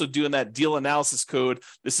I'm also doing that deal analysis code.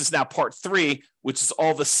 This is now part 3, which is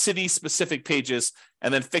all the city-specific pages,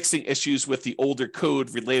 and then fixing issues with the older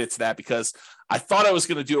code related to that, because I thought I was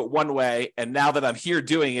going to do it one way, and now that I'm here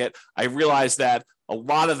doing it, I realized that a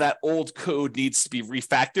lot of that old code needs to be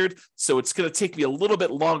refactored. So it's going to take me a little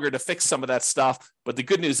bit longer to fix some of that stuff. But the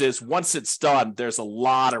good news is once it's done, there's a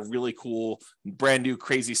lot of really cool, brand new,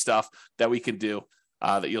 crazy stuff that we can do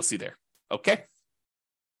that you'll see there. Okay.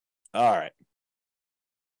 All right.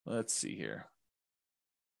 Let's see here.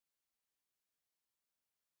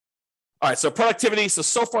 All right, so productivity.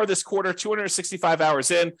 So far this quarter, 265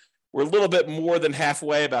 hours in. We're a little bit more than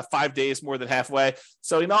halfway, about 5 days more than halfway.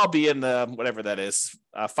 So, I'll be in the, whatever that is,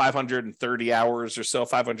 530 hours or so,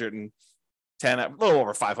 510, a little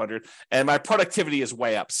over 500. And my productivity is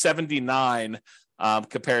way up, 79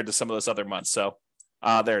 compared to some of those other months. So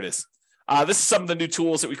there it is. This is some of the new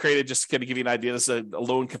tools that we created, just to kind of give you an idea. This is a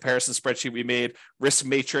loan comparison spreadsheet we made, risk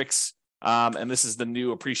matrix. And this is the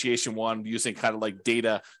new appreciation one, using kind of like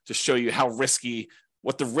data to show you how risky,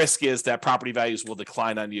 what the risk is that property values will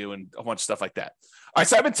decline on you, and a bunch of stuff like that. All right,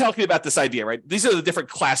 so I've been talking about this idea, right? These are the different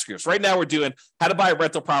class groups. Right now we're doing how to buy a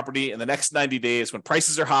rental property in the next 90 days when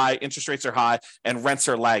prices are high, interest rates are high, and rents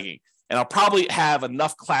are lagging. And I'll probably have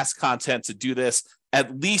enough class content to do this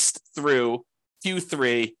at least through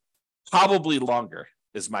Q3, probably longer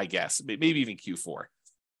is my guess, maybe even Q4.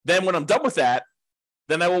 Then when I'm done with that,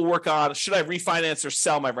 then I will work on, should I refinance or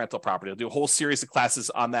sell my rental property? I'll do a whole series of classes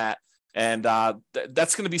on that. And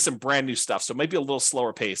that's going to be some brand new stuff. So it might be a little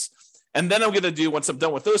slower pace. And then I'm going to do, once I'm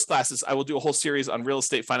done with those classes, I will do a whole series on real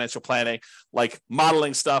estate financial planning, like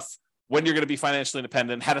modeling stuff, when you're going to be financially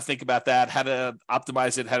independent, how to think about that, how to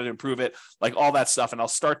optimize it, how to improve it, like all that stuff. And I'll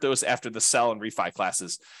start those after the sell and refi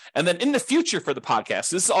classes. And then in the future for the podcast,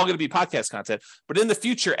 this is all going to be podcast content, but in the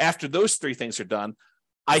future, after those three things are done,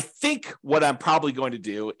 I think what I'm probably going to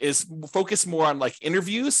do is focus more on like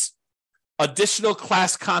interviews, additional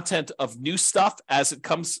class content of new stuff as it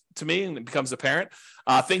comes to me and it becomes apparent,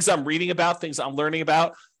 things I'm reading about, things I'm learning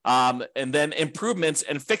about, and then improvements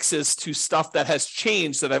and fixes to stuff that has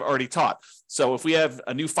changed that I've already taught. So if we have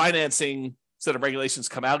a new financing set of regulations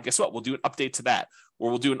come out, guess what? We'll do an update to that, or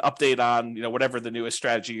we'll do an update on, whatever the newest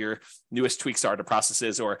strategy or newest tweaks are to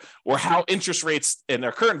processes, or how interest rates in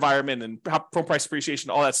their current environment and how home price appreciation,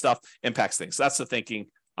 all that stuff impacts things. So that's the thinking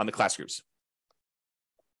on the class groups.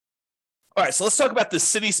 All right, so let's talk about the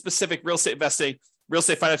city-specific real estate investing, real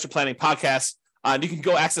estate financial planning podcast. And you can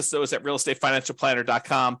go access those at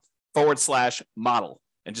realestatefinancialplanner.com/model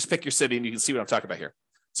and just pick your city and you can see what I'm talking about here.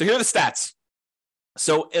 So here are the stats.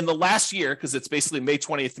 So in the last year, because it's basically May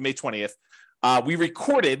 20th to May 20th, we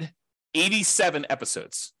recorded 87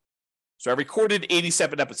 episodes. So I recorded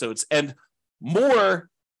 87 episodes and more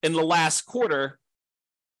in the last quarter,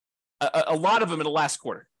 a lot of them in the last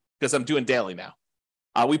quarter, because I'm doing daily now.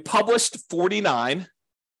 We published 49.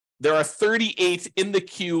 There are 38 in the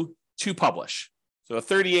queue to publish. So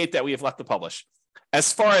 38 that we have left to publish.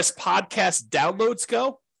 As far as podcast downloads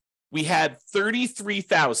go, we had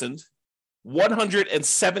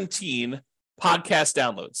 33,117 podcast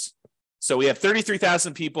downloads. So we have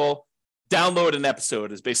 33,000 people download an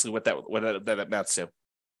episode is basically what that amounts to.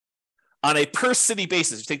 On a per city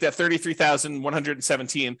basis, you take that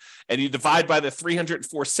 33,117 and you divide by the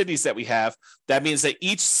 304 cities that we have, that means that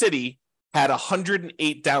each city had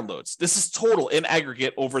 108 downloads. This is total in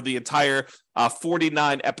aggregate over the entire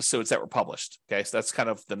 49 episodes that were published. Okay, so that's kind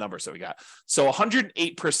of the numbers that we got. So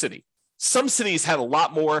 108 per city. Some cities had a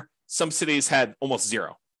lot more. Some cities had almost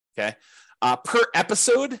zero. Okay, per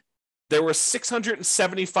episode, there were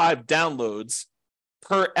 675 downloads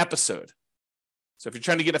per episode. So if you're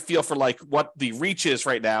trying to get a feel for like what the reach is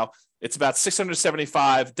right now, it's about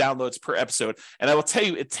 675 downloads per episode. And I will tell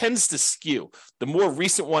you, it tends to skew. The more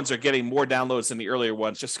recent ones are getting more downloads than the earlier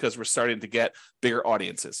ones, just because we're starting to get bigger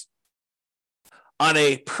audiences. On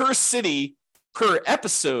a per city, per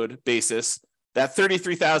episode basis, that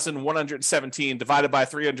 33,117 divided by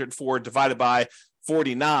 304 divided by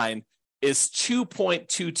 49 is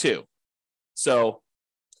 2.22. So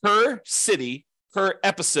per city, per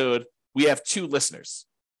episode, we have 2 listeners.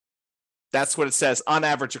 That's what it says on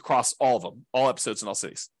average across all of them, all episodes in all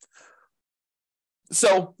cities.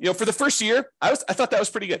 So, for the first year, I thought that was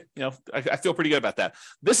pretty good. I feel pretty good about that.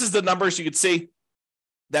 This is the numbers you could see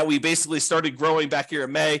that we basically started growing back here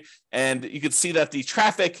in May. And you could see that the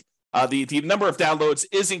traffic, the number of downloads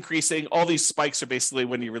is increasing. All these spikes are basically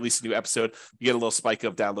when you release a new episode, you get a little spike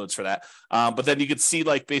of downloads for that. But then you could see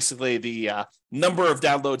like basically the number of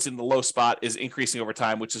downloads in the low spot is increasing over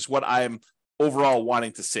time, which is what I'm overall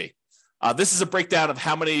wanting to see. This is a breakdown of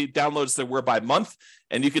how many downloads there were by month.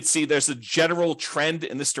 And you can see there's a general trend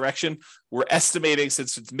in this direction. We're estimating,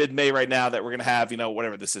 since it's mid-May right now, that we're going to have,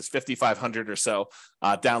 whatever this is, 5,500 or so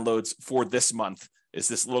downloads for this month. Is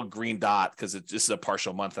this little green dot, because this is a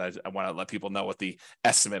partial month. I want to let people know what the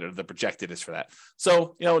estimate or the projected is for that.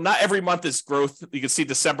 So, not every month is growth. You can see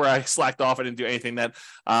December, I slacked off. I didn't do anything then.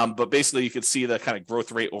 But basically, you can see the kind of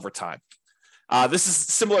growth rate over time. This is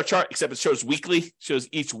a similar chart, except it shows weekly, shows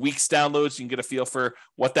each week's downloads. You can get a feel for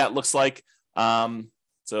what that looks like.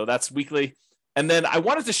 So that's weekly. And then I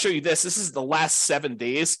wanted to show you this. This is the last 7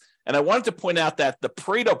 days. And I wanted to point out that the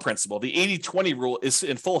Pareto principle, the 80-20 rule, is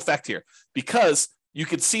in full effect here, because you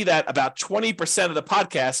could see that about 20% of the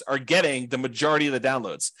podcasts are getting the majority of the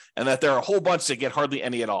downloads, and that there are a whole bunch that get hardly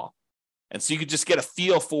any at all. And so you could just get a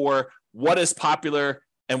feel for what is popular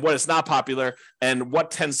and what is not popular and what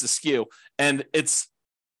tends to skew. And it's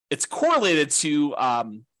correlated to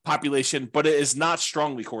population, but it is not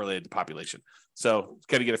strongly correlated to population. So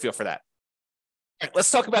kind of get a feel for that. All right,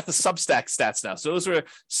 let's talk about the Substack stats now. So those are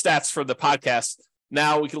stats for the podcast.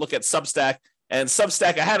 Now we can look at Substack. And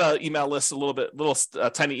Substack, I had an email list,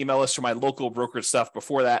 tiny email list for my local brokerage stuff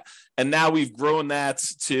before that. And now we've grown that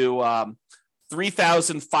to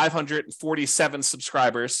 3,547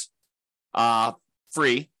 subscribers,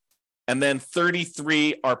 free, and then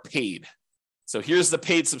 33 are paid. So here's the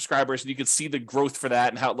paid subscribers, and you can see the growth for that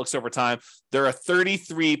and how it looks over time. There are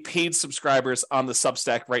 33 paid subscribers on the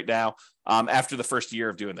Substack right now after the first year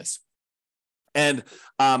of doing this. And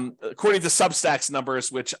according to Substack's numbers,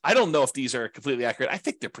 which I don't know if these are completely accurate, I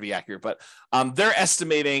think they're pretty accurate, but they're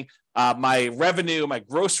estimating my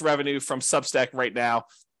gross revenue from Substack right now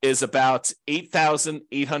is about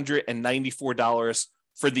 $8,894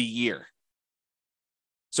 for the year.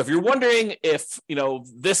 So if you're wondering if,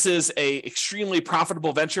 this is a extremely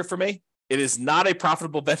profitable venture for me, it is not a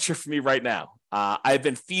profitable venture for me right now. I've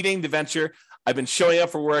been feeding the venture. I've been showing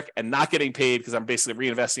up for work and not getting paid because I'm basically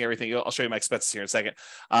reinvesting everything. I'll show you my expenses here in a second.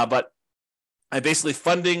 But I'm basically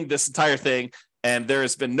funding this entire thing, and there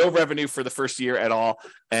has been no revenue for the first year at all.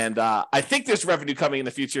 And I think there's revenue coming in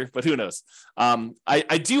the future, but who knows?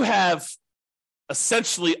 I do have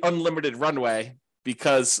essentially unlimited runway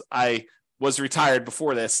because I was retired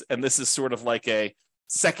before this, and this is sort of like a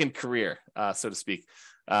second career, so to speak.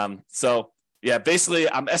 So yeah, basically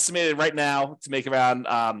I'm estimated right now to make around,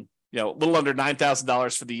 a little under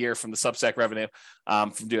 $9,000 for the year from the Substack revenue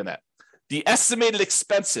from doing that. The estimated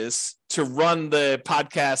expenses to run the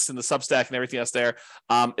podcast and the Substack and everything else there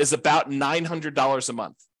is about $900 a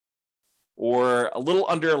month, or a little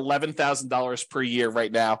under $11,000 per year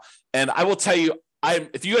right now. And I will tell you,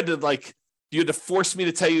 if you had to force me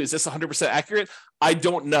to tell you, is this 100% accurate? I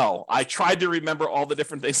don't know. I tried to remember all the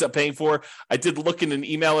different things I'm paying for. I did look in an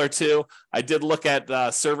email or two. I did look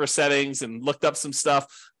at server settings and looked up some stuff,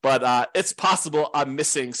 but it's possible I'm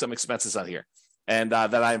missing some expenses on here, and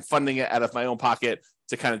that I'm funding it out of my own pocket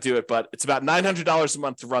to kind of do it. But it's about $900 a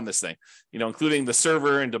month to run this thing, including the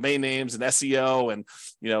server and domain names and SEO and,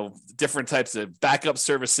 different types of backup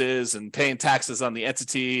services and paying taxes on the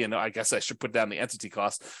entity. And I guess I should put down the entity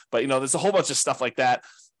cost, but there's a whole bunch of stuff like that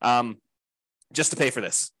just to pay for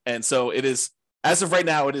this. And so it is, as of right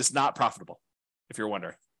now, it is not profitable, if you're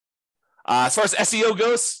wondering. As far as SEO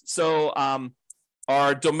goes, so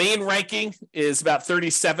our domain ranking is about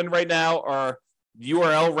 37 right now. Our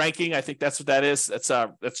URL ranking, I think that's what that is.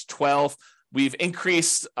 That's 12. We've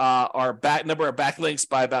increased our number of backlinks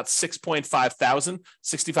by about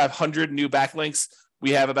 6,500 new backlinks.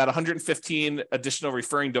 We have about 115 additional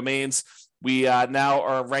referring domains. We now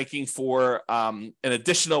are ranking for an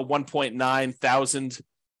additional 1.9 thousand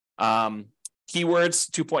keywords,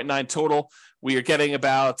 2.9 total. We are getting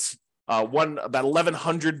about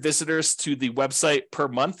 1,100 visitors to the website per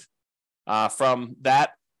month from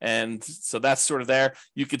that. And so that's sort of there.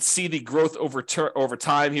 You could see the growth over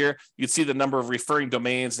time here. You can see the number of referring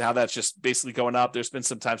domains and how that's just basically going up. There's been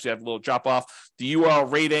some times we have a little drop off. The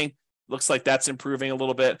URL rating looks like that's improving a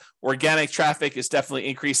little bit. Organic traffic is definitely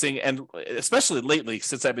increasing. And especially lately,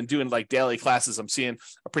 since I've been doing like daily classes, I'm seeing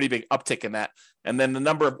a pretty big uptick in that. And then the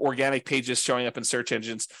number of organic pages showing up in search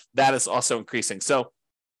engines, that is also increasing. So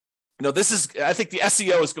I think the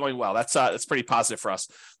SEO is going well. That's pretty positive for us.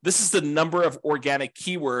 This is the number of organic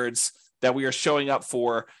keywords that we are showing up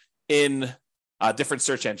for in different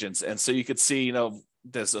search engines. And so you could see,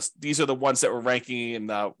 these are the ones that we're ranking in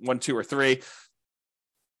 1, 2, or 3.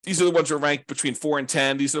 These are the ones we're ranked between 4 and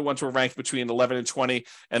 10. These are the ones we're ranked between 11 and 20.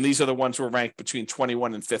 And these are the ones we're ranked between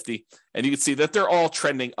 21 and 50. And you can see that they're all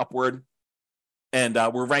trending upward. And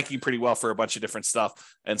we're ranking pretty well for a bunch of different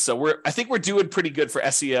stuff. And so I think we're doing pretty good for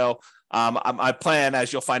SEO. My plan,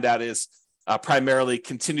 as you'll find out, is primarily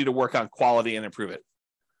continue to work on quality and improve it.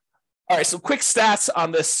 All right, so quick stats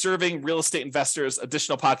on this Serving Real Estate Investors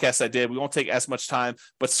additional podcast I did. We won't take as much time,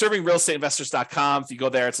 but servingrealestateinvestors.com. If you go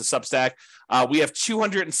there, it's a Substack. We have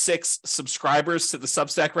 206 subscribers to the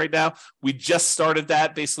Substack right now. We just started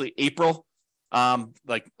that basically April,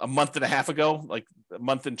 like a month and a half ago, like a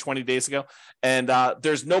month and 20 days ago. And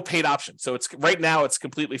there's no paid option. So right now it's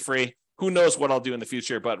completely free. Who knows what I'll do in the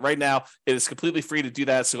future, but right now it is completely free to do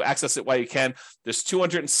that. So access it while you can. There's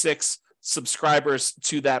 206 subscribers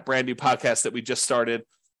to that brand new podcast that we just started.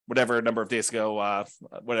 whatever number of days ago,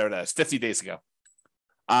 whatever that is, 50 days ago.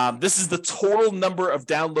 This is the total number of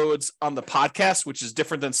downloads on the podcast, which is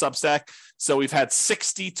different than Substack. So we've had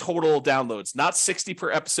 60 total downloads, not 60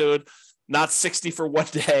 per episode, not 60 for one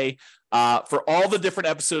day. For all the different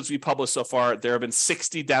episodes we published so far, there have been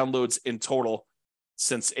 60 downloads in total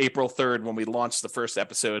since April 3rd, when we launched the first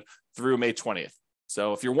episode, through May 20th.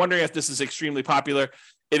 So if you're wondering if this is extremely popular,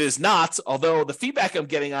 it is not, although the feedback I'm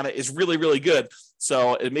getting on it is really, really good.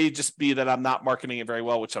 So it may just be that I'm not marketing it very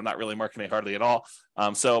well, which I'm not really marketing hardly at all.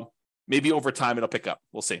 So maybe over time it'll pick up.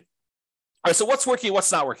 We'll see. All right, so what's working,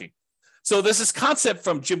 what's not working? So there's this concept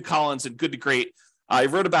from Jim Collins in Good to Great. I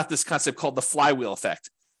wrote about this concept called the flywheel effect.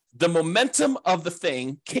 The momentum of the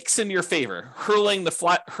thing kicks in your favor, hurling the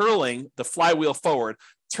flywheel forward,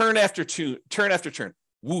 turn after turn,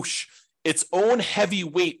 whoosh, its own heavy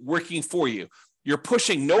weight working for you. You're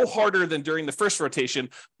pushing no harder than during the first rotation,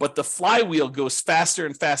 but the flywheel goes faster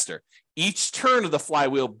and faster. Each turn of the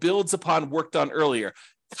flywheel builds upon work done earlier,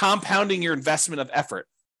 compounding your investment of effort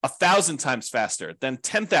 1,000 times faster, then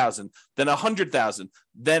 10,000, then 100,000,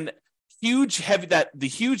 then the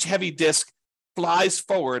huge heavy disc flies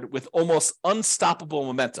forward with almost unstoppable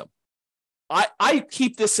momentum. I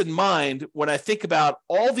keep this in mind when I think about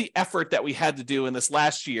all the effort that we had to do in this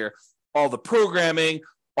last year, all the programming,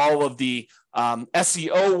 all of the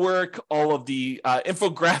SEO work, all of the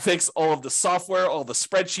infographics, all of the software, all the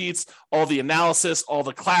spreadsheets, all the analysis, all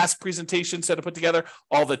the class presentations that I put together,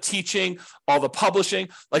 all the teaching, all the publishing,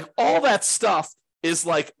 like all that stuff is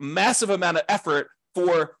like massive amount of effort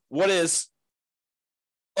for what is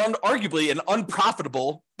arguably an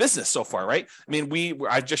unprofitable business so far, right? I mean,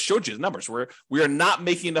 I just showed you the numbers. We are not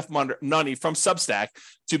making enough money from Substack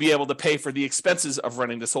to be able to pay for the expenses of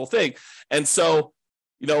running this whole thing. And so,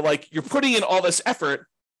 like you're putting in all this effort,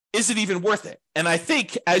 is it even worth it? And I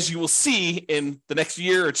think, as you will see in the next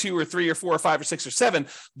year or 2 or 3 or 4 or 5 or 6 or 7,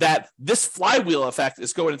 that this flywheel effect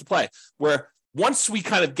is going into play, where once we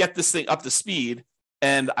kind of get this thing up to speed,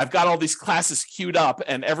 and I've got all these classes queued up,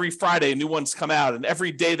 and every Friday new ones come out, and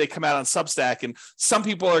every day they come out on Substack, and some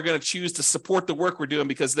people are going to choose to support the work we're doing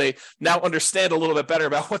because they now understand a little bit better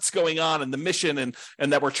about what's going on and the mission, and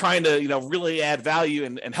that we're trying to really add value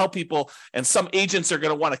and help people. And some agents are going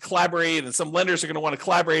to want to collaborate, and some lenders are going to want to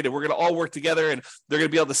collaborate, and we're going to all work together, and they're going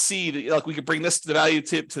to be able to see that, like, we could bring this to the value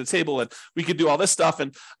to the table, and we could do all this stuff.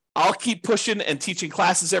 And I'll keep pushing and teaching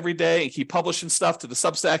classes every day and keep publishing stuff to the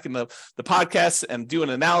Substack and the podcasts and doing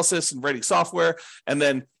analysis and writing software. And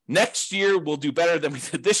then next year we'll do better than we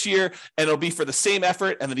did this year, and it'll be for the same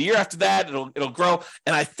effort. And then the year after that, it'll grow.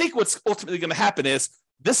 And I think what's ultimately going to happen is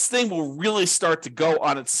this thing will really start to go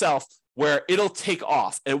on itself, where it'll take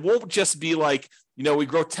off. It won't just be like, we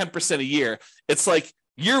grow 10% a year. It's like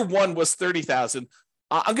year one was 30,000.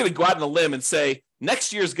 I'm going to go out on a limb and say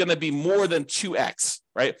next year is going to be more than 2x,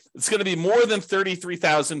 right? It's going to be more than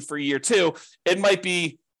 33,000 for year two. It might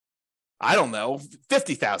be, I don't know,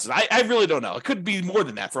 50,000. I really don't know. It could be more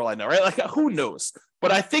than that for all I know, right? Like, who knows?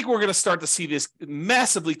 But I think we're going to start to see this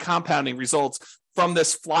massively compounding results from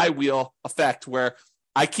this flywheel effect, where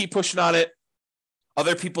I keep pushing on it.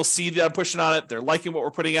 Other people see that I'm pushing on it. They're liking what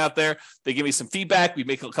we're putting out there. They give me some feedback. We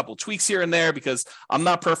make a couple of tweaks here and there because I'm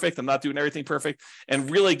not perfect. I'm not doing everything perfect, and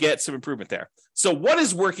really get some improvement there. So what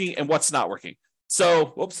is working and what's not working? So,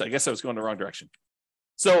 whoops, I guess I was going the wrong direction.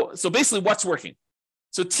 So basically what's working?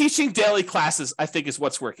 So teaching daily classes, I think, is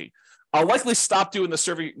what's working. I'll likely stop doing the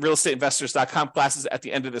ServingRealEstateInvestors.com classes at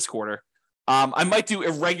the end of this quarter. I might do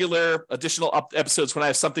irregular additional episodes when I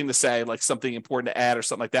have something to say, like something important to add or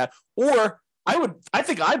something like that. Or I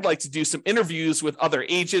think I'd like to do some interviews with other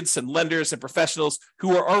agents and lenders and professionals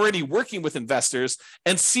who are already working with investors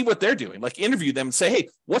and see what they're doing. Like, interview them and say, hey,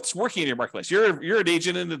 what's working in your marketplace? You're an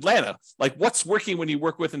agent in Atlanta. Like, what's working when you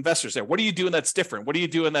work with investors there? What are you doing that's different? What are you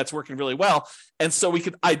doing that's working really well? And so we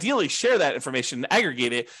could ideally share that information and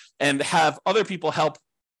aggregate it and have other people have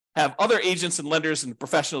other agents and lenders and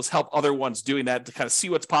professionals help other ones doing that, to kind of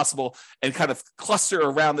see what's possible and kind of cluster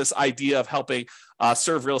around this idea of helping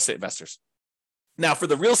serve real estate investors. Now, for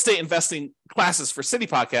the real estate investing classes for City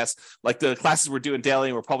Podcast, like the classes we're doing daily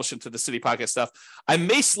and we're publishing to the City Podcast stuff, I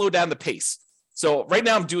may slow down the pace. So right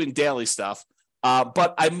now I'm doing daily stuff,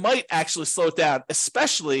 but I might actually slow it down,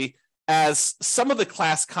 especially as some of the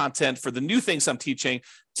class content for the new things I'm teaching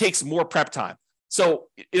takes more prep time. So,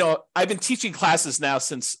 I've been teaching classes now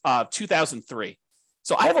since 2003.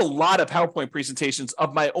 So I have a lot of PowerPoint presentations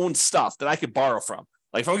of my own stuff that I could borrow from.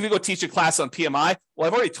 Like if I'm going to go teach a class on PMI, well,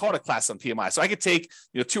 I've already taught a class on PMI. So I could take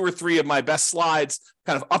 2 or 3 of my best slides,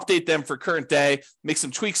 kind of update them for current day, make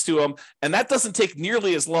some tweaks to them. And that doesn't take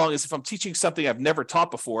nearly as long as if I'm teaching something I've never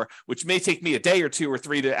taught before, which may take me a day or 2 or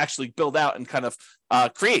 3 to actually build out and kind of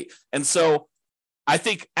create. And so I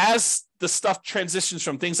think as the stuff transitions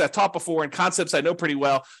from things I've taught before and concepts I know pretty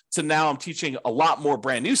well to now I'm teaching a lot more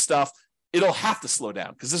brand new stuff, it'll have to slow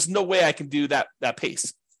down because there's no way I can do that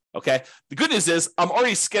pace. Okay. The good news is I'm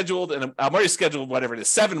already scheduled whatever it is,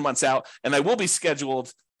 7 months out, and I will be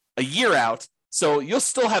scheduled a year out. So you'll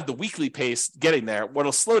still have the weekly pace getting there.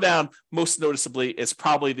 What'll slow down most noticeably is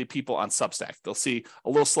probably the people on Substack. They'll see a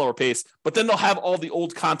little slower pace, but then they'll have all the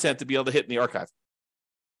old content to be able to hit in the archive.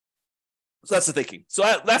 So that's the thinking. So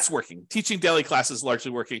that's working. Teaching daily classes is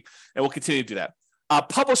largely working, and we'll continue to do that.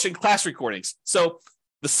 Publishing class recordings. So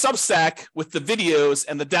the Substack with the videos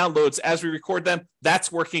and the downloads as we record them,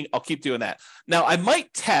 that's working. I'll keep doing that. Now, I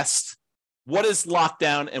might test what is locked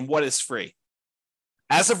down and what is free.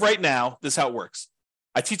 As of right now, this is how it works.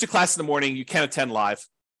 I teach a class in the morning. You can attend live.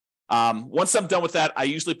 Once I'm done with that, I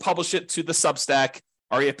usually publish it to the Substack,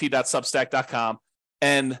 refp.substack.com,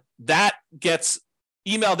 and that gets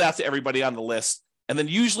emailed out to everybody on the list. And then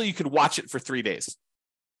usually you can watch it for 3 days.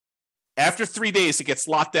 After 3 days, it gets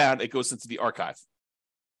locked down. It goes into the archive.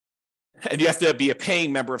 And you have to be a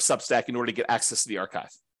paying member of Substack in order to get access to the archive.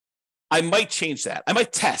 I might change that. I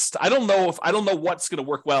might test. I don't know what's going to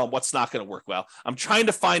work well and what's not going to work well. I'm trying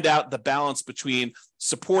to find out the balance between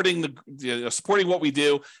supporting supporting what we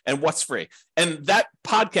do and what's free. And that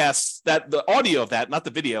podcast, the audio of that, not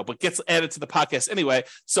the video, but gets added to the podcast anyway.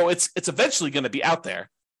 So it's eventually going to be out there.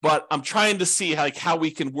 But I'm trying to see how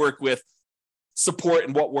we can work with support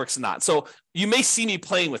and what works and not. So you may see me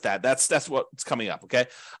playing with that. That's what's coming up. Okay.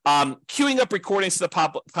 Queuing up recordings to the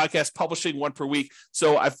podcast, publishing 1 per week.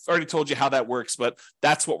 So I've already told you how that works, but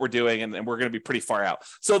that's what we're doing. And we're going to be pretty far out.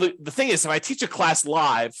 So the thing is, if I teach a class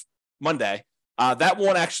live Monday, that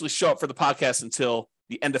won't actually show up for the podcast until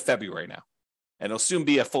the end of February now. And it'll soon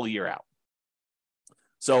be a full year out.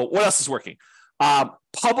 So what else is working?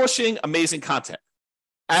 Publishing amazing content.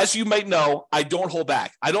 As you might know, I don't hold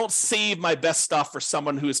back. I don't save my best stuff for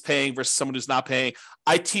someone who is paying versus someone who's not paying.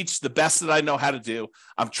 I teach the best that I know how to do.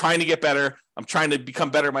 I'm trying to get better. I'm trying to become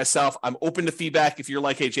better myself. I'm open to feedback. If you're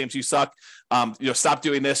like, hey, James, you suck. Stop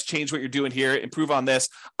doing this. Change what you're doing here. Improve on this.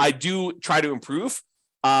 I do try to improve.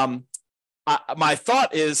 My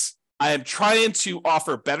thought is I am trying to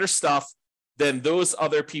offer better stuff than those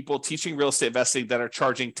other people teaching real estate investing that are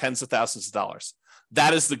charging tens of thousands of dollars.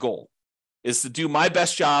 That is the goal. Is to do my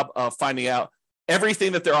best job of finding out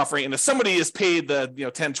everything that they're offering. And if somebody is paid the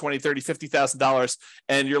 $10, $20, $30, $50,000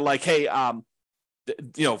 and you're like, hey,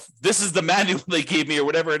 this is the manual they gave me or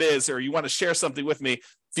whatever it is, or you want to share something with me,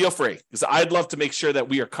 feel free, because I'd love to make sure that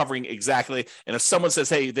we are covering exactly. And if someone says,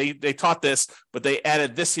 hey, they taught this, but they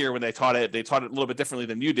added this here when they taught it a little bit differently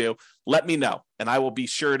than you do, let me know. And I will be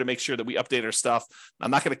sure to make sure that we update our stuff. I'm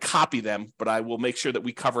not going to copy them, but I will make sure that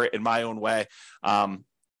we cover it in my own way.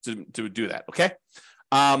 To do that. Okay.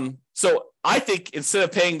 So I think instead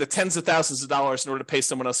of paying the tens of thousands of dollars in order to pay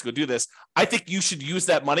someone else to go do this, I think you should use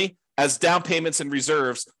that money as down payments and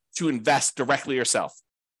reserves to invest directly yourself.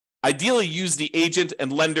 Ideally, use the agent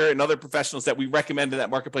and lender and other professionals that we recommend in that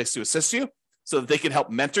marketplace to assist you so that they can help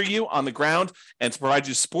mentor you on the ground and to provide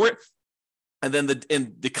you support. And then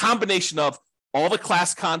the combination of all the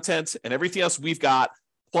class content and everything else we've got,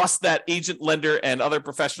 plus that agent, lender, and other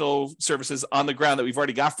professional services on the ground that we've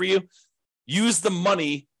already got for you, use the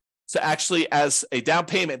money to actually as a down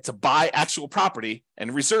payment to buy actual property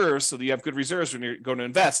and reserves so that you have good reserves when you're going to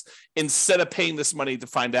invest instead of paying this money to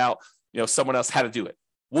find out someone else how to do it.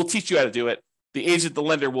 We'll teach you how to do it. The agent, the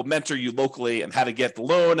lender will mentor you locally and how to get the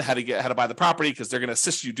loan, how to buy the property, because they're going to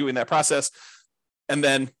assist you doing that process. And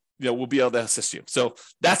then we'll be able to assist you. So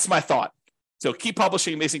that's my thought. So keep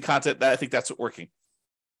publishing amazing content. I think that's what's working.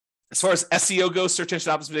 As far as SEO goes, search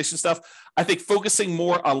engine optimization stuff, I think focusing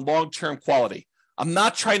more on long-term quality. I'm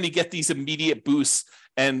not trying to get these immediate boosts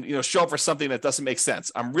and show up for something that doesn't make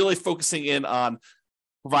sense. I'm really focusing in on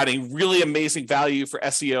providing really amazing value for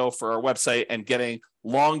SEO for our website and getting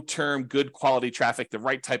long-term good quality traffic, the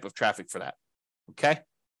right type of traffic for that. Okay.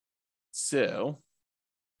 So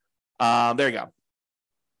there you go.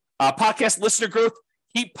 Podcast listener growth.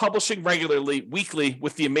 Keep publishing regularly, weekly,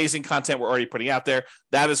 with the amazing content we're already putting out there.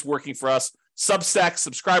 That is working for us. Substack,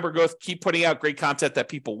 subscriber growth, keep putting out great content that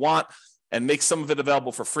people want and make some of it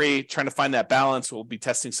available for free. Trying to find that balance. We'll be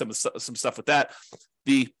testing some stuff with that.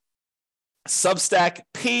 The Substack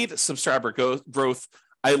paid subscriber growth,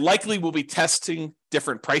 I likely will be testing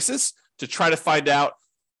different prices to try to find out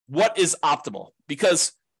what is optimal?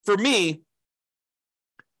 Because for me,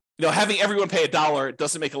 having everyone pay $1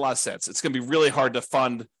 doesn't make a lot of sense. It's going to be really hard to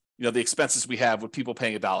fund, the expenses we have with people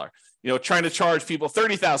paying $1. Trying to charge people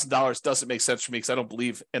 $30,000 doesn't make sense for me because I don't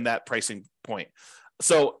believe in that pricing point.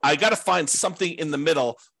 So I got to find something in the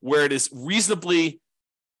middle where it is reasonably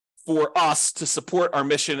for us to support our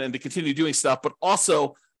mission and to continue doing stuff, but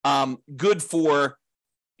also good for,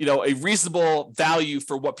 a reasonable value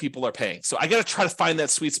for what people are paying. So I got to try to find that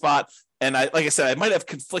sweet spot. And like I said, I might have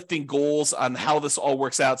conflicting goals on how this all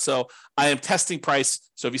works out. So I am testing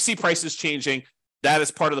price. So if you see prices changing, that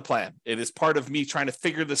is part of the plan. It is part of me trying to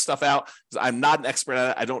figure this stuff out because I'm not an expert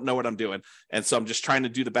at it. I don't know what I'm doing. And so I'm just trying to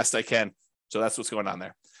do the best I can. So that's what's going on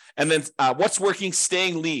there. And then what's working,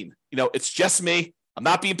 staying lean. It's just me. I'm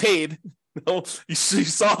not being paid. You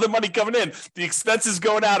saw the money coming in. The expenses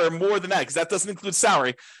going out are more than that because that doesn't include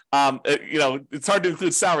salary. It's hard to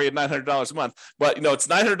include salary at $900 a month, but it's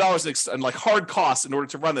 $900 and like hard costs in order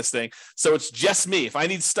to run this thing. So it's just me. If I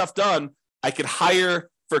need stuff done, I could hire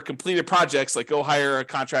for completed projects, like go hire a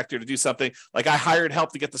contractor to do something. Like I hired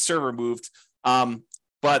help to get the server moved.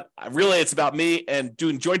 But really it's about me and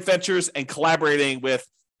doing joint ventures and collaborating with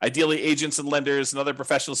ideally agents and lenders and other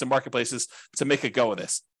professionals and marketplaces to make a go of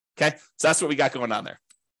this. Okay, so that's what we got going on there.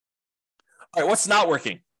 All right, what's not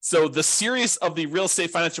working? So the series of the Real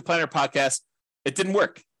Estate Financial Planner podcast, it didn't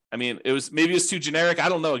work. I mean, it was too generic. I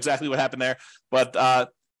don't know exactly what happened there, but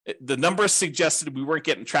the numbers suggested we weren't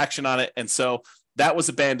getting traction on it, and so that was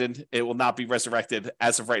abandoned. It will not be resurrected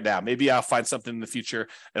as of right now. Maybe I'll find something in the future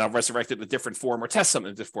and I'll resurrect it in a different form or test something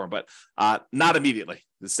in a different form, but not immediately.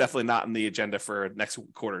 It's definitely not on the agenda for next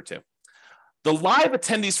quarter or two. The live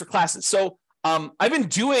attendees for classes. So I've been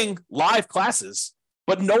doing live classes,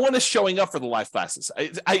 but no one is showing up for the live classes.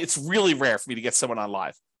 It's really rare for me to get someone on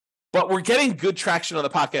live, but we're getting good traction on the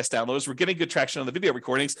podcast downloads. We're getting good traction on the video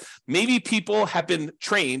recordings. Maybe people have been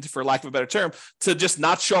trained, for lack of a better term, to just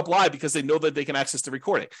not show up live because they know that they can access the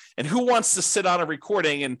recording. And who wants to sit on a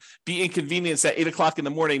recording and be inconvenienced at 8 o'clock in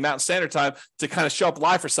the morning, Mountain Standard Time, to kind of show up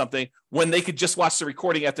live for something when they could just watch the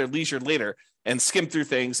recording at their leisure later and skim through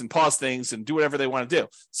things and pause things and do whatever they want to do.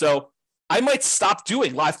 So I might stop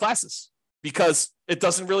doing live classes because it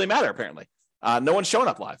doesn't really matter, apparently. No one's showing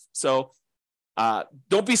up live. So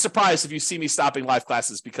don't be surprised if you see me stopping live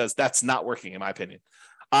classes because that's not working, in my opinion.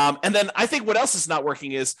 And then I think what else is not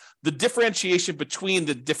working is the differentiation between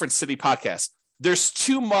the different city podcasts. There's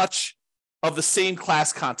too much of the same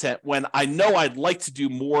class content when I know I'd like to do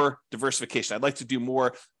more diversification. I'd like to do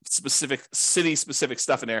more specific city-specific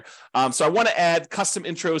stuff in there. So I want to add custom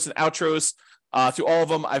intros and outros to all of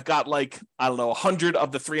them. I've got 100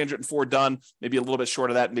 of the 304 done, maybe a little bit short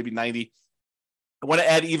of that, maybe 90. I want to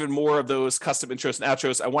add even more of those custom intros and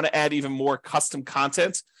outros. I want to add even more custom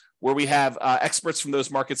content where we have experts from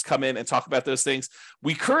those markets come in and talk about those things.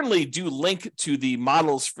 We currently do link to the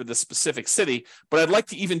models for the specific city, but I'd like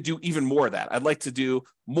to even do even more of that. I'd like to do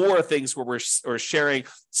more things where we're sharing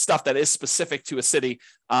stuff that is specific to a city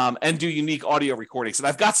and do unique audio recordings. And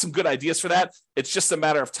I've got some good ideas for that. It's just a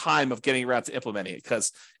matter of time of getting around to implementing it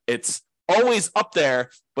because it's always up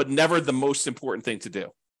there, but never the most important thing to do,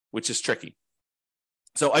 which is tricky.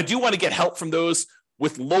 So I do want to get help from those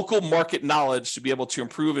with local market knowledge to be able to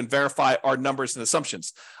improve and verify our numbers and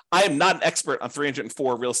assumptions. I am not an expert on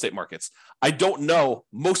 304 real estate markets. I don't know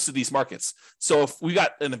most of these markets. So if we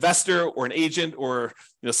got an investor or an agent or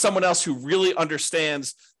someone else who really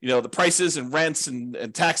understands the prices and rents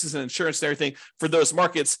and taxes and insurance and everything for those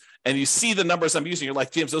markets, and you see the numbers I'm using, you're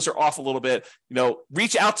like, James, those are off a little bit,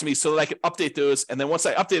 reach out to me so that I can update those. And then once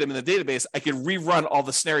I update them in the database, I can rerun all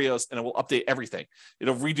the scenarios and it will update everything.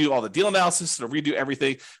 It'll redo all the deal analysis. It'll redo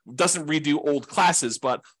everything. It doesn't redo old classes,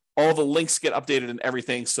 but all the links get updated and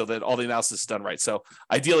everything so that all the analysis is done right. So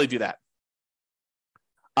ideally do that.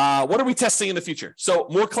 What are we testing in the future? So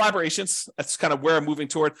more collaborations. That's kind of where I'm moving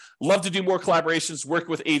toward. Love to do more collaborations, work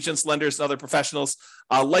with agents, lenders, and other professionals.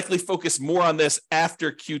 Likely focus more on this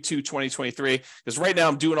after Q2 2023, because right now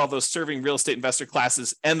I'm doing all those serving real estate investor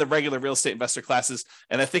classes and the regular real estate investor classes.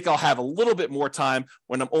 And I think I'll have a little bit more time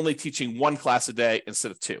when I'm only teaching one class a day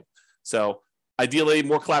instead of two. So ideally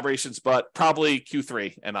more collaborations, but probably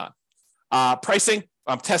Q3 and on. Pricing,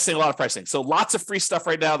 I'm testing a lot of pricing. So lots of free stuff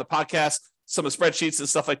right now, the podcast, some of the spreadsheets and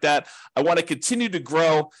stuff like that. I want to continue to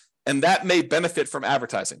grow, and that may benefit from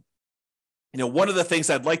advertising. One of the things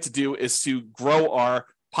I'd like to do is to grow our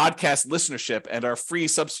podcast listenership and our free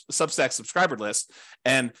Substack subscriber list.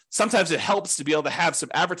 And sometimes it helps to be able to have some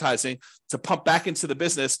advertising to pump back into the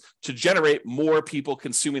business to generate more people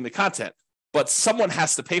consuming the content. But someone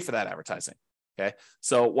has to pay for that advertising. Okay.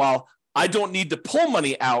 So while I don't need to pull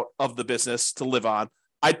money out of the business to live on,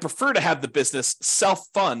 I'd prefer to have the business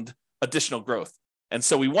self-fund additional growth. And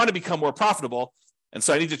so we want to become more profitable. And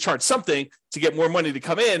so I need to charge something to get more money to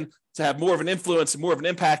come in, to have more of an influence and more of an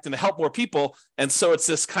impact and to help more people. And so it's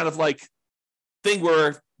this kind of like thing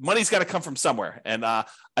where money's got to come from somewhere. And I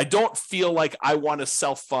don't feel like I want to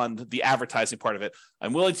self-fund the advertising part of it.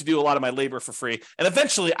 I'm willing to do a lot of my labor for free. And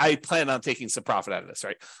eventually I plan on taking some profit out of this,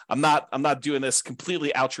 right? I'm not doing this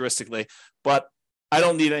completely altruistically, but I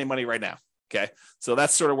don't need any money right now. Okay. So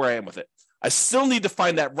that's sort of where I am with it. I still need to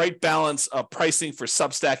find that right balance of pricing for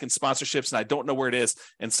Substack and sponsorships, and I don't know where it is.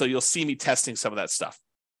 And so you'll see me testing some of that stuff.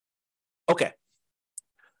 Okay.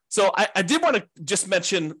 So I did want to just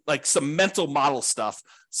mention like some mental model stuff.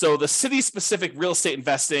 So the city-specific real estate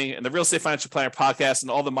investing and the Real Estate Financial Planner podcast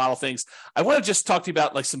and all the model things, I want to just talk to you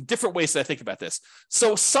about like some different ways that I think about this.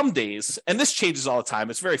 So some days, and this changes all the time,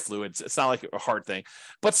 it's very fluid. It's not like a hard thing.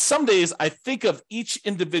 But some days I think of each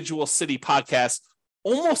individual city podcast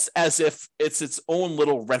almost as if it's its own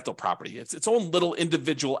little rental property. It's its own little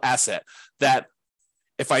individual asset that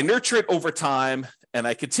if I nurture it over time and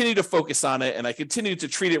I continue to focus on it and I continue to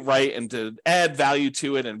treat it right and to add value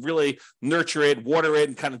to it and really nurture it, water it,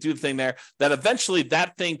 and kind of do the thing there, that eventually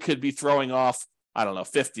that thing could be throwing off, I don't know,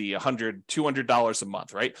 $50, $100, $200 a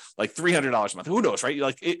month, right? Like $300 a month. Who knows, right?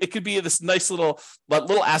 Like it could be this nice little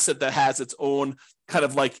asset that has its own kind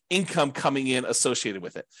of like income coming in associated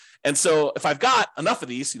with it. And so if I've got enough of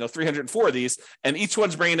these, 304 of these, and each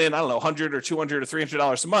one's bringing in, I don't know, $100 or $200 or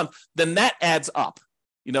 $300 a month, then that adds up.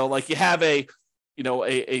 Like you have like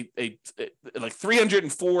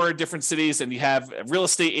 304 different cities, and you have a real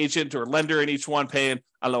estate agent or lender in each one paying,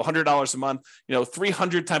 I don't know, $100 a month.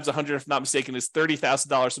 300 times 100, if not mistaken, is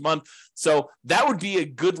 $30,000 a month. So that would be a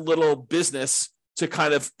good little business to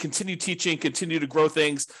kind of continue teaching, continue to grow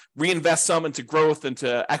things, reinvest some into growth,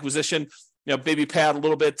 into acquisition, maybe pay out a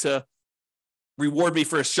little bit to reward me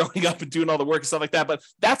for showing up and doing all the work and stuff like that. But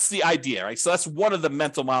that's the idea, right? So that's one of the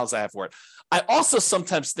mental models I have for it. I also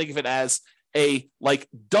sometimes think of it as a like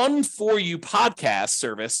done for you podcast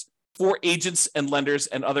service for agents and lenders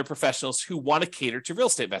and other professionals who want to cater to real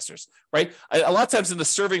estate investors, right? A lot of times in the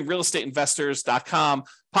servingrealestateinvestors.com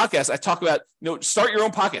podcast, I talk about, start your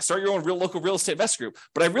own podcast, start your own local real estate investor group.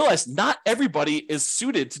 But I realize not everybody is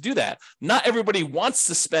suited to do that. Not everybody wants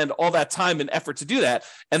to spend all that time and effort to do that.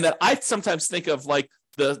 And that I sometimes think of like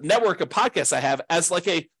the network of podcasts I have as like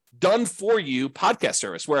a done for you podcast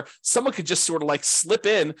service where someone could just sort of like slip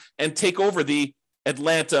in and take over the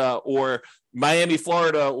Atlanta or Miami,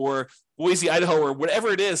 Florida, or Boise, Idaho, or whatever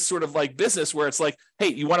it is, sort of like business where it's like, hey,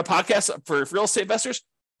 you want a podcast for real estate investors?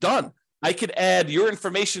 Done. I could add your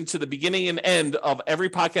information to the beginning and end of every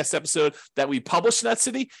podcast episode that we publish in that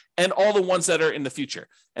city and all the ones that are in the future.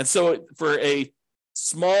 And so for a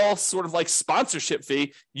small sort of like sponsorship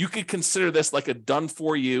fee, you could consider this like a done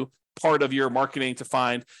for you part of your marketing to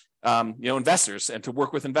find, investors and to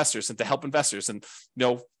work with investors and to help investors. And,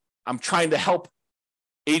 I'm trying to help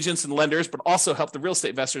agents and lenders, but also help the real estate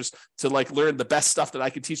investors to like learn the best stuff that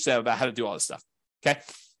I can teach them about how to do all this stuff. Okay.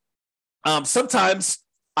 Sometimes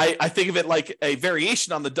I think of it like a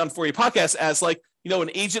variation on the Done For You podcast as like,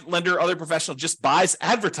 an agent, lender, other professional just buys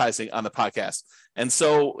advertising on the podcast. And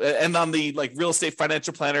so, and on the like Real Estate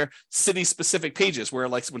Financial Planner city specific pages where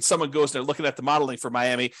like when someone goes and they're looking at the modeling for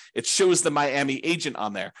Miami, it shows the Miami agent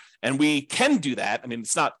on there. And we can do that. I mean,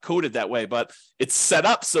 it's not coded that way, but it's set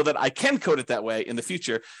up so that I can code it that way in the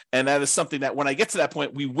future. And that is something that when I get to that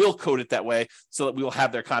point, we will code it that way so that we will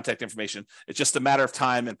have their contact information. It's just a matter of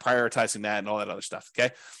time and prioritizing that and all that other stuff.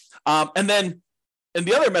 Okay. And then in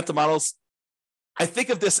the other mental models, I think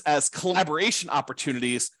of this as collaboration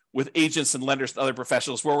opportunities with agents and lenders and other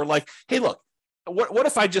professionals where we're like, hey, look, what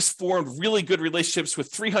if I just formed really good relationships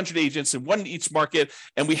with 300 agents and one in each market,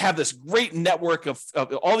 and we have this great network of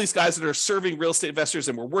all these guys that are serving real estate investors,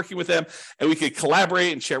 and we're working with them, and we could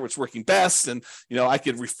collaborate and share what's working best, and I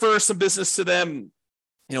could refer some business to them.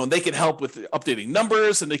 And they can help with updating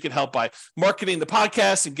numbers, and they can help by marketing the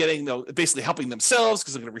podcast and getting, basically helping themselves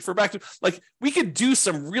because they're going to refer back to, like, we could do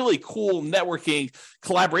some really cool networking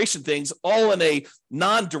collaboration things all in a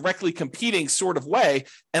non-directly competing sort of way.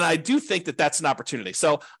 And I do think that that's an opportunity.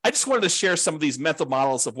 So I just wanted to share some of these mental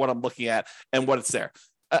models of what I'm looking at and what it's there.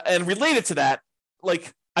 And related to that,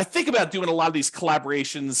 like, I think about doing a lot of these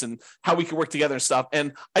collaborations and how we can work together and stuff.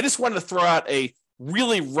 And I just wanted to throw out a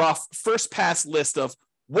really rough first pass list of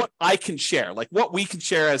what I can share, like what we can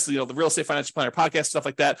share as the Real Estate Financial Planner podcast, stuff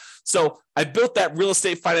like that. So I built that Real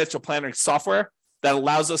Estate Financial Planner software that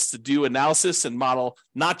allows us to do analysis and model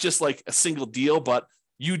not just like a single deal, but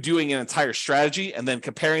you doing an entire strategy and then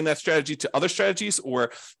comparing that strategy to other strategies,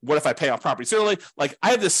 or what if I pay off properties early? Like,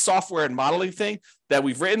 I have this software and modeling thing that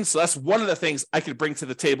we've written. So that's one of the things I could bring to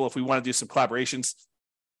the table if we want to do some collaborations.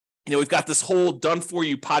 We've got this whole done for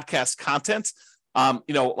you podcast content.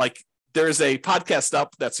 Like, there's a podcast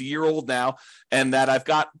up that's a year old now, and that I've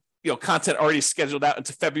got content already scheduled out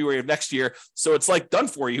into February of next year. So it's like done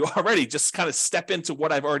for you already. Just kind of step into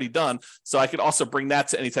what I've already done. So I could also bring that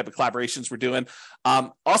to any type of collaborations we're doing.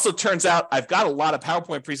 Also turns out I've got a lot of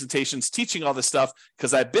PowerPoint presentations teaching all this stuff,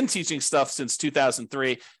 because I've been teaching stuff since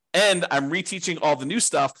 2003, and I'm reteaching all the new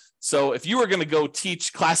stuff. So if you were going to go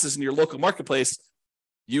teach classes in your local marketplace,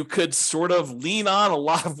 you could sort of lean on a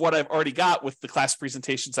lot of what I've already got with the class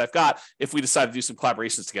presentations I've got if we decide to do some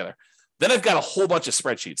collaborations together. Then I've got a whole bunch of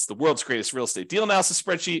spreadsheets, the world's greatest real estate deal analysis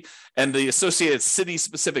spreadsheet and the associated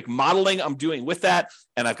city-specific modeling I'm doing with that.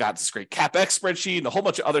 And I've got this great CapEx spreadsheet and a whole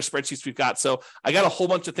bunch of other spreadsheets we've got. So I got a whole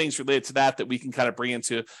bunch of things related to that we can kind of bring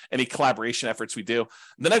into any collaboration efforts we do.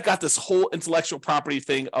 And then I've got this whole intellectual property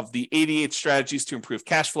thing of the 88 strategies to improve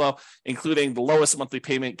cash flow, including the lowest monthly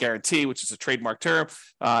payment guarantee, which is a trademark term,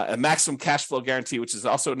 a maximum cash flow guarantee, which is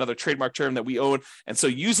also another trademark term that we own. And so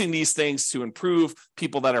using these things to improve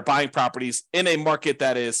people that are buying properties in a market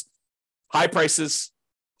that is high prices,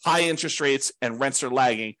 high interest rates, and rents are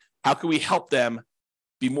lagging, how can we help them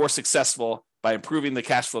be more successful by improving the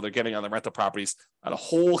cash flow they're getting on the rental properties, and a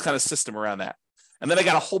whole kind of system around that. And then I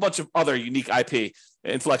got a whole bunch of other unique IP,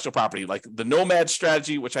 intellectual property, like the Nomad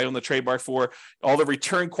strategy, which I own the trademark for, all the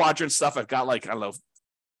return quadrant stuff. I've got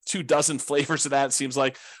 24 flavors of that, it seems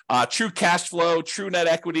like. True cash flow, true net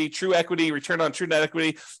equity, true equity, return on true net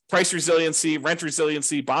equity, price resiliency, rent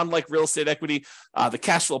resiliency, bond-like real estate equity, the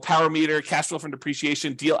cash flow power meter, cash flow from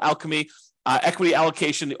depreciation, deal alchemy, equity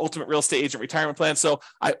allocation, the ultimate real estate agent retirement plan. So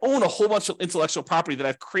I own a whole bunch of intellectual property that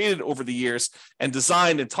I've created over the years and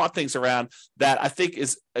designed and taught things around that I think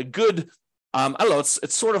is a good,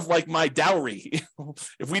 it's sort of like my dowry.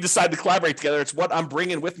 If we decide to collaborate together, it's what I'm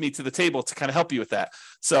bringing with me to the table to kind of help you with that.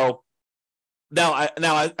 So now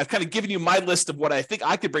I've kind of given you my list of what I think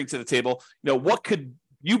I could bring to the table. What could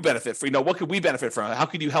you benefit from? What could we benefit from? How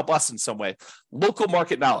could you help us in some way? Local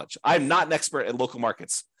market knowledge. I'm not an expert in local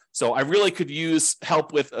markets, so I really could use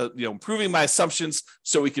help with improving my assumptions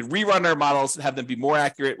so we could rerun our models and have them be more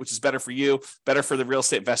accurate, which is better for you, better for the real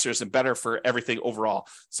estate investors, and better for everything overall.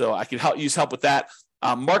 So I can use help with that.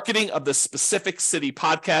 Marketing of the specific city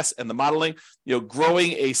podcast and the modeling,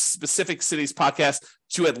 growing a specific city's podcast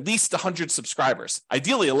to at least 100 subscribers,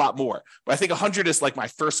 ideally a lot more, but I think 100 is like my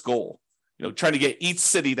first goal, trying to get each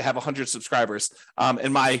city to have 100 subscribers.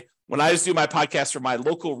 When I was doing my podcast for my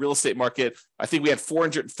local real estate market, I think we had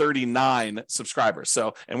 439 subscribers.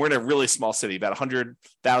 So, and we're in a really small city, about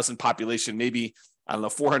 100,000 population, maybe,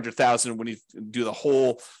 400,000 when you do the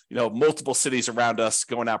whole, multiple cities around us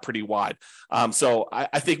going out pretty wide. So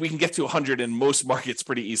I think we can get to 100 in most markets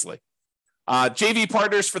pretty easily. JV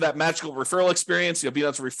partners for that magical referral experience. You'll be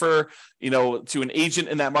able to refer, to an agent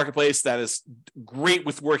in that marketplace that is great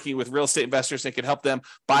with working with real estate investors and can help them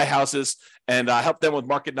buy houses and help them with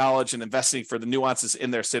market knowledge and investing for the nuances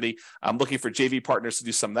in their city. I'm looking for JV partners to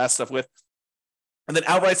do some of that stuff with. And then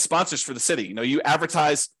outright sponsors for the city. You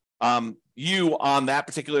advertise you on that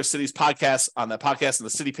particular city's podcast, on the podcast and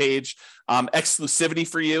the city page, exclusivity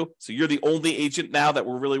for you. So you're the only agent now that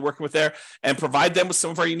we're really working with there, and provide them with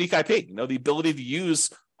some of our unique IP, the ability to use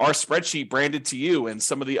our spreadsheet branded to you and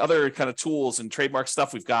some of the other kind of tools and trademark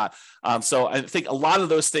stuff we've got. So I think a lot of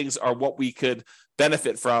those things are what we could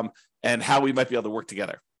benefit from and how we might be able to work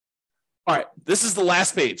together. All right, this is the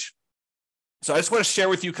last page. So I just want to share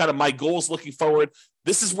with you kind of my goals looking forward.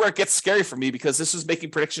 This is where it gets scary for me because this is making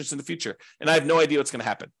predictions in the future, and I have no idea what's going to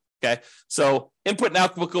happen. Okay. So input and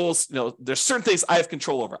output goals, there's certain things I have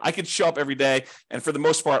control over. I can show up every day, and for the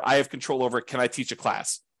most part, I have control over, can I teach a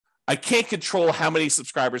class? I can't control how many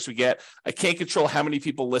subscribers we get. I can't control how many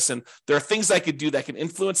people listen. There are things I could do that can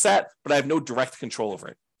influence that, but I have no direct control over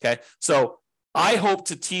it. Okay. So I hope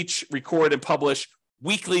to teach, record, and publish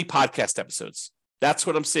weekly podcast episodes. That's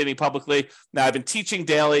what I'm stating publicly. Now, I've been teaching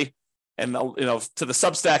daily, and to the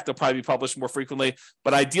Substack, they'll probably be published more frequently.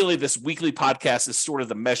 But ideally, this weekly podcast is sort of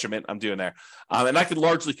the measurement I'm doing there. And I can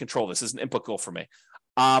largely control this as an input goal for me.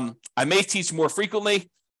 I may teach more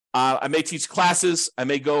frequently. I may teach classes. I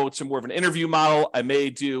may go to more of an interview model. I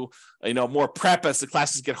may do, more prep as the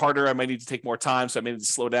classes get harder. I might need to take more time. So I may need to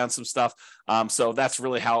slow down some stuff. So that's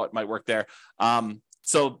really how it might work there.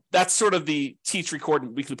 So that's sort of the teach, record,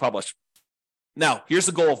 and weekly publish. Now, here's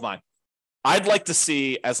the goal of mine. I'd like to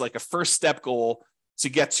see as like a first step goal to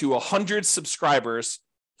get to 100 subscribers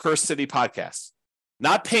per city podcast,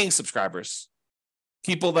 not paying subscribers,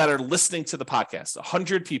 people that are listening to the podcast,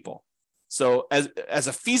 100 people. So as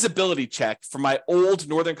a feasibility check for my old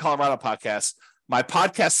Northern Colorado podcast, my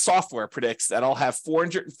podcast software predicts that I'll have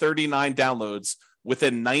 439 downloads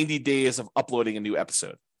within 90 days of uploading a new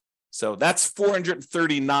episode. So that's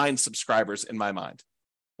 439 subscribers in my mind.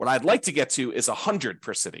 What I'd like to get to is 100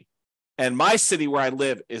 per city. And my city where I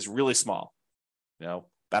live is really small, about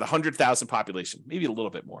 100,000 population, maybe a little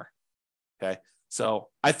bit more. Okay. So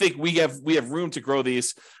I think we have room to grow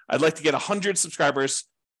these. I'd like to get 100 subscribers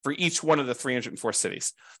for each one of the 304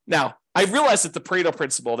 cities. Now, I realize that the Pareto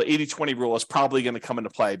principle, the 80-20 rule, is probably going to come into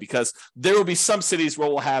play because there will be some cities where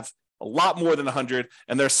we'll have a lot more than 100,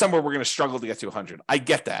 and there's somewhere we're going to struggle to get to 100. I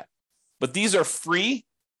get that. But these are free,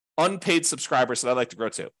 unpaid subscribers that I'd like to grow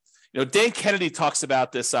to. Dan Kennedy talks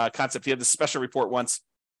about this concept. He had this special report once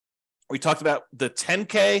where he talked about the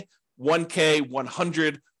 10K, 1K,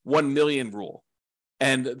 100, 1 million rule.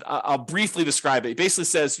 And I'll briefly describe it. It basically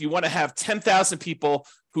says you want to have 10,000 people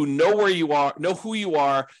who know where you are, know who you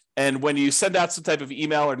are, and when you send out some type of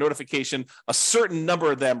email or notification, a certain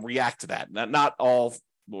number of them react to that. Not all,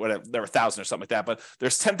 whatever, there are 1,000 or something like that, but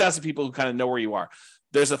there's 10,000 people who kind of know where you are.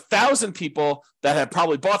 There's 1,000 people that have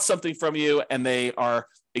probably bought something from you, and they are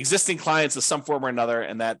existing clients of some form or another,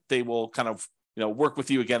 and that they will kind of work with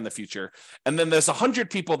you again in the future. And then there's 100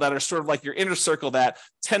 people that are sort of like your inner circle that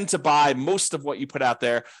tend to buy most of what you put out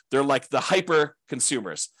there. They're like the hyper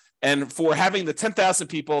consumers. And for having the 10,000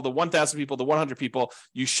 people, the 1,000 people, the 100 people,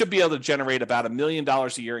 you should be able to generate about $1 million a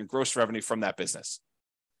year in gross revenue from that business.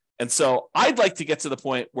 And so I'd like to get to the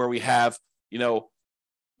point where we have,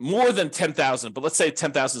 more than 10,000, but let's say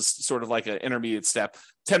 10,000 is sort of like an intermediate step,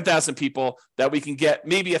 10,000 people that we can get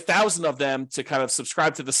maybe 1,000 of them to kind of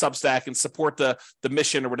subscribe to the Substack and support the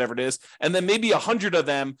mission or whatever it is. And then maybe 100 of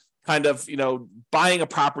them kind of, buying a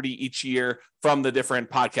property each year from the different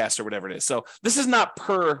podcasts or whatever it is. So this is not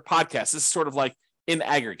per podcast. This is sort of like in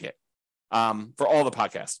aggregate for all the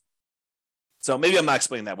podcasts. So maybe I'm not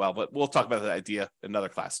explaining that well, but we'll talk about that idea in another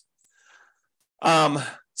class.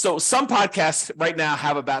 So some podcasts right now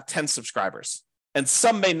have about 10 subscribers, and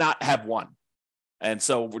some may not have one. And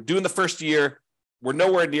so we're doing the first year. We're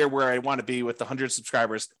nowhere near where I want to be with the 100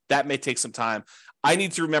 subscribers. That may take some time. I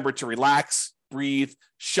need to remember to relax, breathe,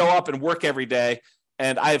 show up and work every day.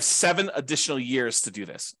 And I have 7 additional years to do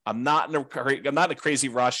this. I'm not in a crazy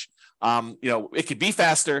rush. It could be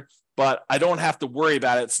faster, but I don't have to worry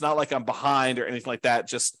about it. It's not like I'm behind or anything like that.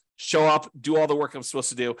 Just show up, do all the work I'm supposed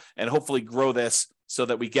to do, and hopefully grow this so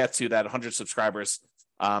that we get to that 100 subscribers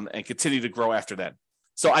and continue to grow after that.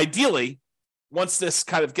 So ideally, once this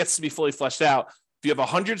kind of gets to be fully fleshed out, if you have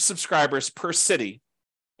 100 subscribers per city,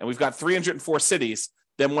 and we've got 304 cities,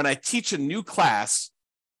 then when I teach a new class,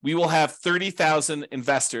 we will have 30,000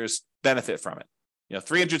 investors benefit from it.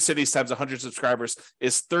 300 cities times 100 subscribers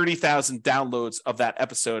is 30,000 downloads of that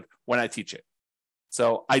episode when I teach it.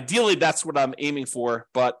 So ideally, that's what I'm aiming for.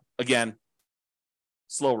 But again,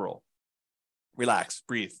 slow roll, relax,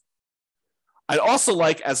 breathe. I'd also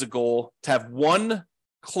like as a goal to have 1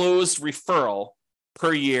 closed referral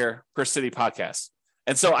per year per city podcast.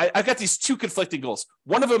 And so I've got these 2 conflicting goals.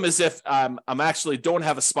 One of them is if I'm actually don't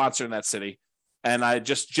have a sponsor in that city, and I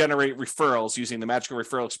just generate referrals using the magical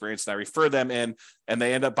referral experience, and I refer them in, and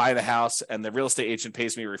they end up buying a house, and the real estate agent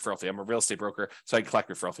pays me a referral fee. I'm a real estate broker, so I can collect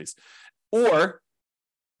referral fees. Or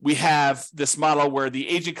we have this model where the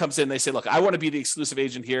agent comes in, they say, look, I want to be the exclusive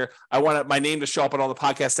agent here. I want my name to show up on all the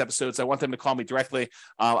podcast episodes. I want them to call me directly.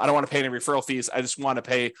 I don't want to pay any referral fees. I just want to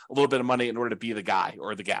pay a little bit of money in order to be the guy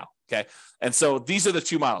or the gal. Okay. And so these are the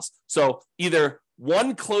 2 models. So either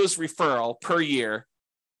 1 closed referral per year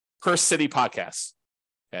per city podcast.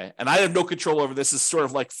 Okay. And I have no control over this. It's sort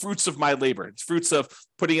of like fruits of my labor. It's fruits of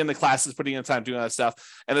putting in the classes, putting in time, doing all that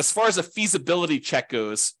stuff. And as far as a feasibility check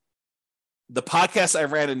goes, the podcast I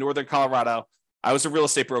ran in Northern Colorado, I was a real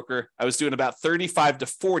estate broker. I was doing about 35 to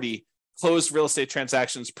 40 closed real estate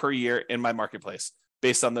transactions per year in my marketplace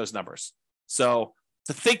based on those numbers. So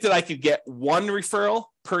to think that I could get 1 referral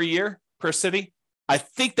per year per city, I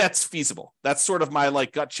think that's feasible. That's sort of my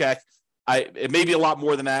gut check. It may be a lot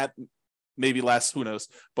more than that, maybe less, who knows,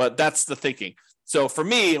 but that's the thinking. So for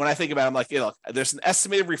me, when I think about it, I'm like, look, there's an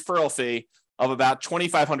estimated referral fee of about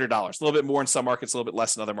 $2,500, a little bit more in some markets, a little bit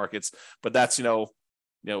less in other markets, but that's,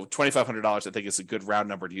 $2,500, I think is a good round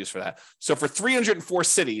number to use for that. So for 304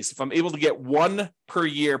 cities, if I'm able to get 1 per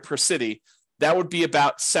year per city, that would be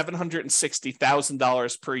about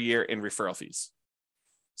 $760,000 per year in referral fees.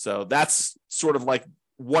 So that's sort of like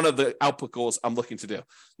one of the output goals I'm looking to do.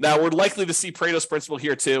 Now, we're likely to see Pareto's principle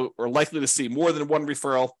here too. We're likely to see more than 1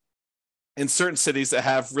 referral in certain cities that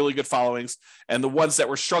have really good followings, and the ones that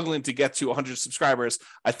we're struggling to get to 100 subscribers,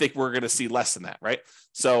 I think we're going to see less than that, right?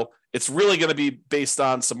 So it's really going to be based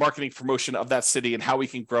on some marketing promotion of that city and how we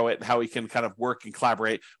can grow it and how we can kind of work and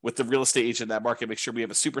collaborate with the real estate agent in that market, make sure we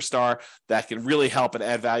have a superstar that can really help and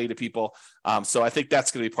add value to people. So I think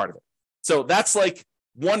that's going to be part of it. So that's like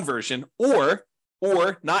one version, or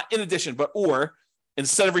not in addition, but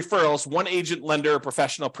instead of referrals, one agent, lender, or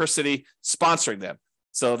professional per city sponsoring them.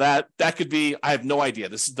 So that could be, I have no idea.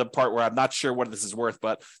 This is the part where I'm not sure what this is worth,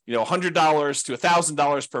 but $100 to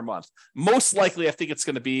 $1,000 per month. Most likely, I think it's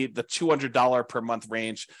going to be the $200 per month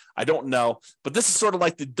range. I don't know, but this is sort of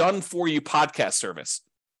like the done for you podcast service.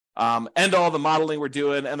 And all the modeling we're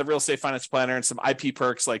doing and the real estate finance planner and some IP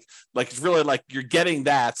perks, like it's really like you're getting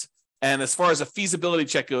that. And as far as a feasibility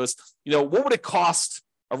check goes, what would it cost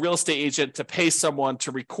a real estate agent to pay someone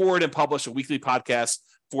to record and publish a weekly podcast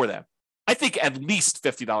for them? I think at least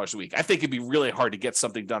 $50 a week. I think it'd be really hard to get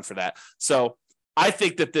something done for that. So I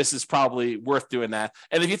think that this is probably worth doing that.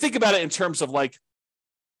 And if you think about it in terms of like,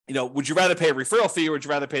 would you rather pay a referral fee or would you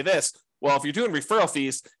rather pay this? Well, if you're doing referral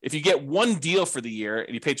fees, if you get one deal for the year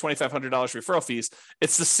and you pay $2,500 referral fees,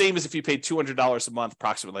 it's the same as if you paid $200 a month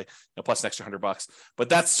approximately, plus an extra $100. But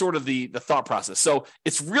that's sort of the thought process. So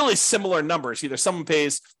it's really similar numbers. Either someone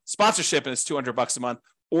pays sponsorship and it's $200 a month,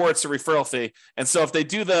 or it's a referral fee. And so if they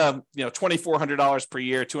do the $2,400 per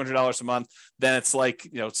year, $200 a month, then it's like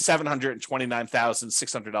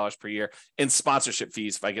 $729,600 per year in sponsorship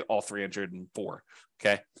fees if I get all 304.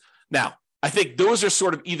 Okay. Now, I think those are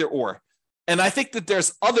sort of either or. And I think that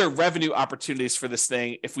there's other revenue opportunities for this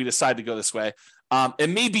thing if we decide to go this way.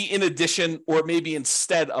 And maybe in addition, or maybe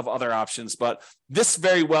instead of other options, but this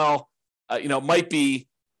very well, might be,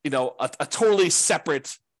 a totally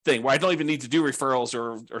separate thing where I don't even need to do referrals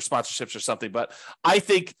or sponsorships or something. But I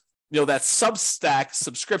think, that Substack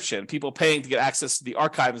subscription, people paying to get access to the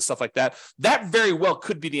archive and stuff like that, that very well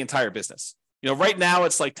could be the entire business. Right now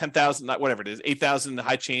it's like 10,000, whatever it is, 8,000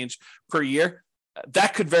 high change per year.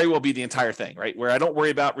 That could very well be the entire thing, right? Where I don't worry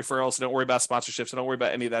about referrals, I don't worry about sponsorships, I don't worry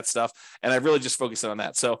about any of that stuff. And I really just focus on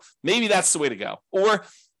that. So maybe that's the way to go. Or,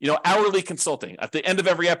 hourly consulting. At the end of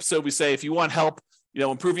every episode, we say, if you want help,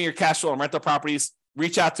 improving your cash flow on rental properties,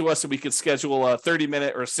 reach out to us and we can schedule a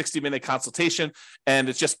 30-minute or 60-minute consultation. And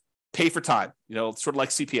it's just pay for time, sort of like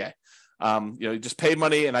CPA. You just pay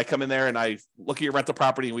money and I come in there and I look at your rental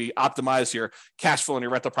property and we optimize your cash flow in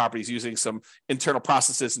your rental properties using some internal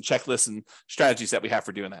processes and checklists and strategies that we have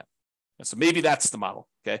for doing that. And so maybe that's the model.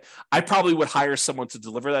 Okay. I probably would hire someone to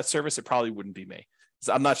deliver that service. It probably wouldn't be me.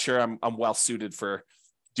 I'm not sure I'm well suited for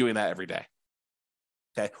doing that every day.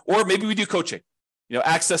 Okay. Or maybe we do coaching.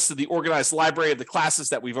 Access to the organized library of the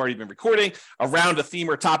classes that we've already been recording around a theme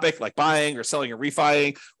or topic like buying or selling or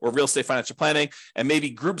refining or real estate financial planning, and maybe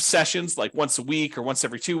group sessions like once a week or once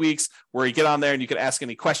every 2 weeks where you get on there and you can ask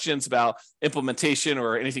any questions about implementation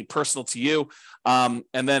or anything personal to you. And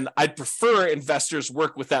then I'd prefer investors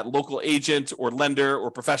work with that local agent or lender or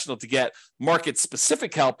professional to get market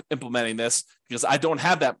specific help implementing this, because I don't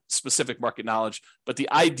have that specific market knowledge. But the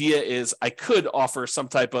idea is I could offer some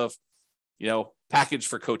type of package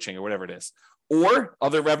for coaching or whatever it is. Or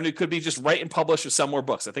other revenue could be just write and publish or sell more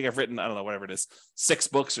books. I think I've written, whatever it is, 6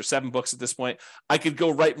 books or 7 books at this point. I could go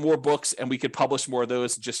write more books and we could publish more of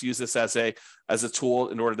those and just use this as a tool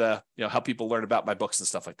in order to, help people learn about my books and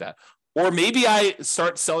stuff like that. Or maybe I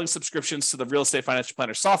start selling subscriptions to the real estate financial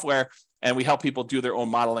planner software and we help people do their own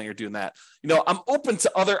modeling or doing that. I'm open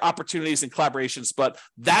to other opportunities and collaborations, but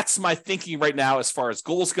that's my thinking right now as far as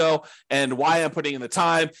goals go and why I'm putting in the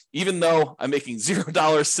time, even though I'm making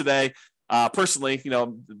 $0 today. Personally,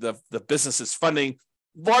 the business is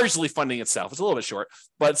largely funding itself. It's a little bit short,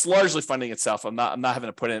 but it's largely funding itself. I'm not having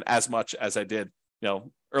to put in as much as I did,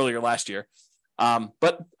 earlier last year.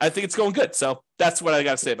 But I think it's going good. So that's what I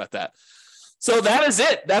got to say about that. So that is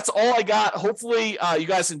it. That's all I got. Hopefully you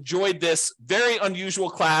guys enjoyed this very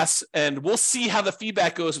unusual class, and we'll see how the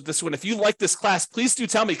feedback goes with this one. If you like this class, please do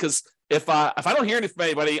tell me, because if I don't hear anything from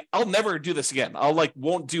anybody, I'll never do this again.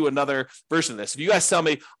 Won't do another version of this. If you guys tell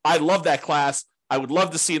me, I love that class, I would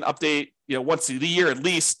love to see an update, once a year at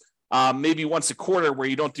least, maybe once a quarter where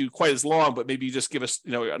you don't do quite as long, but maybe you just give us,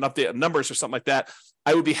 an update on numbers or something like that.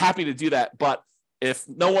 I would be happy to do that. But if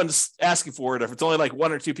no one's asking for it, or if it's only like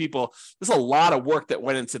 1 or 2 people, there's a lot of work that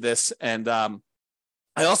went into this. And I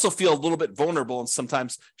also feel a little bit vulnerable in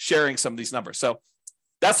sometimes sharing some of these numbers. So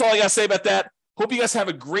that's all I got to say about that. Hope you guys have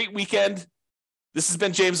a great weekend. This has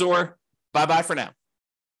been James Orr. Bye-bye for now.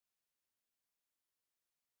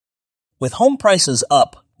 With home prices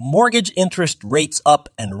up, mortgage interest rates up,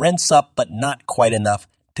 and rents up, but not quite enough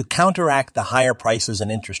to counteract the higher prices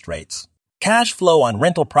and interest rates, Cash flow on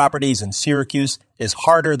rental properties in Syracuse is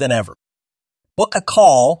harder than ever. Book a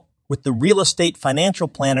call with the Real Estate Financial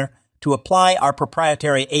Planner to apply our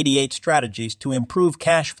proprietary 88 strategies to improve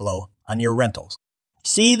cash flow on your rentals.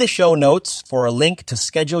 See the show notes for a link to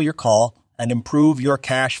schedule your call and improve your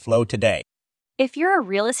cash flow today. If you're a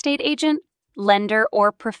real estate agent, lender,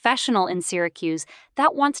 or professional in Syracuse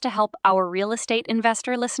that wants to help our real estate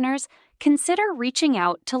investor listeners, consider reaching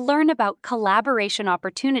out to learn about collaboration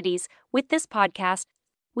opportunities with this podcast.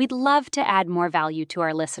 We'd love to add more value to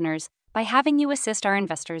our listeners by having you assist our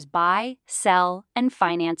investors buy, sell, and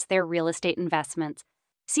finance their real estate investments.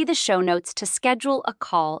 See the show notes to schedule a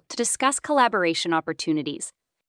call to discuss collaboration opportunities.